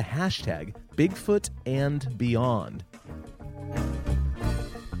questions with the hashtag Bigfoot and Beyond.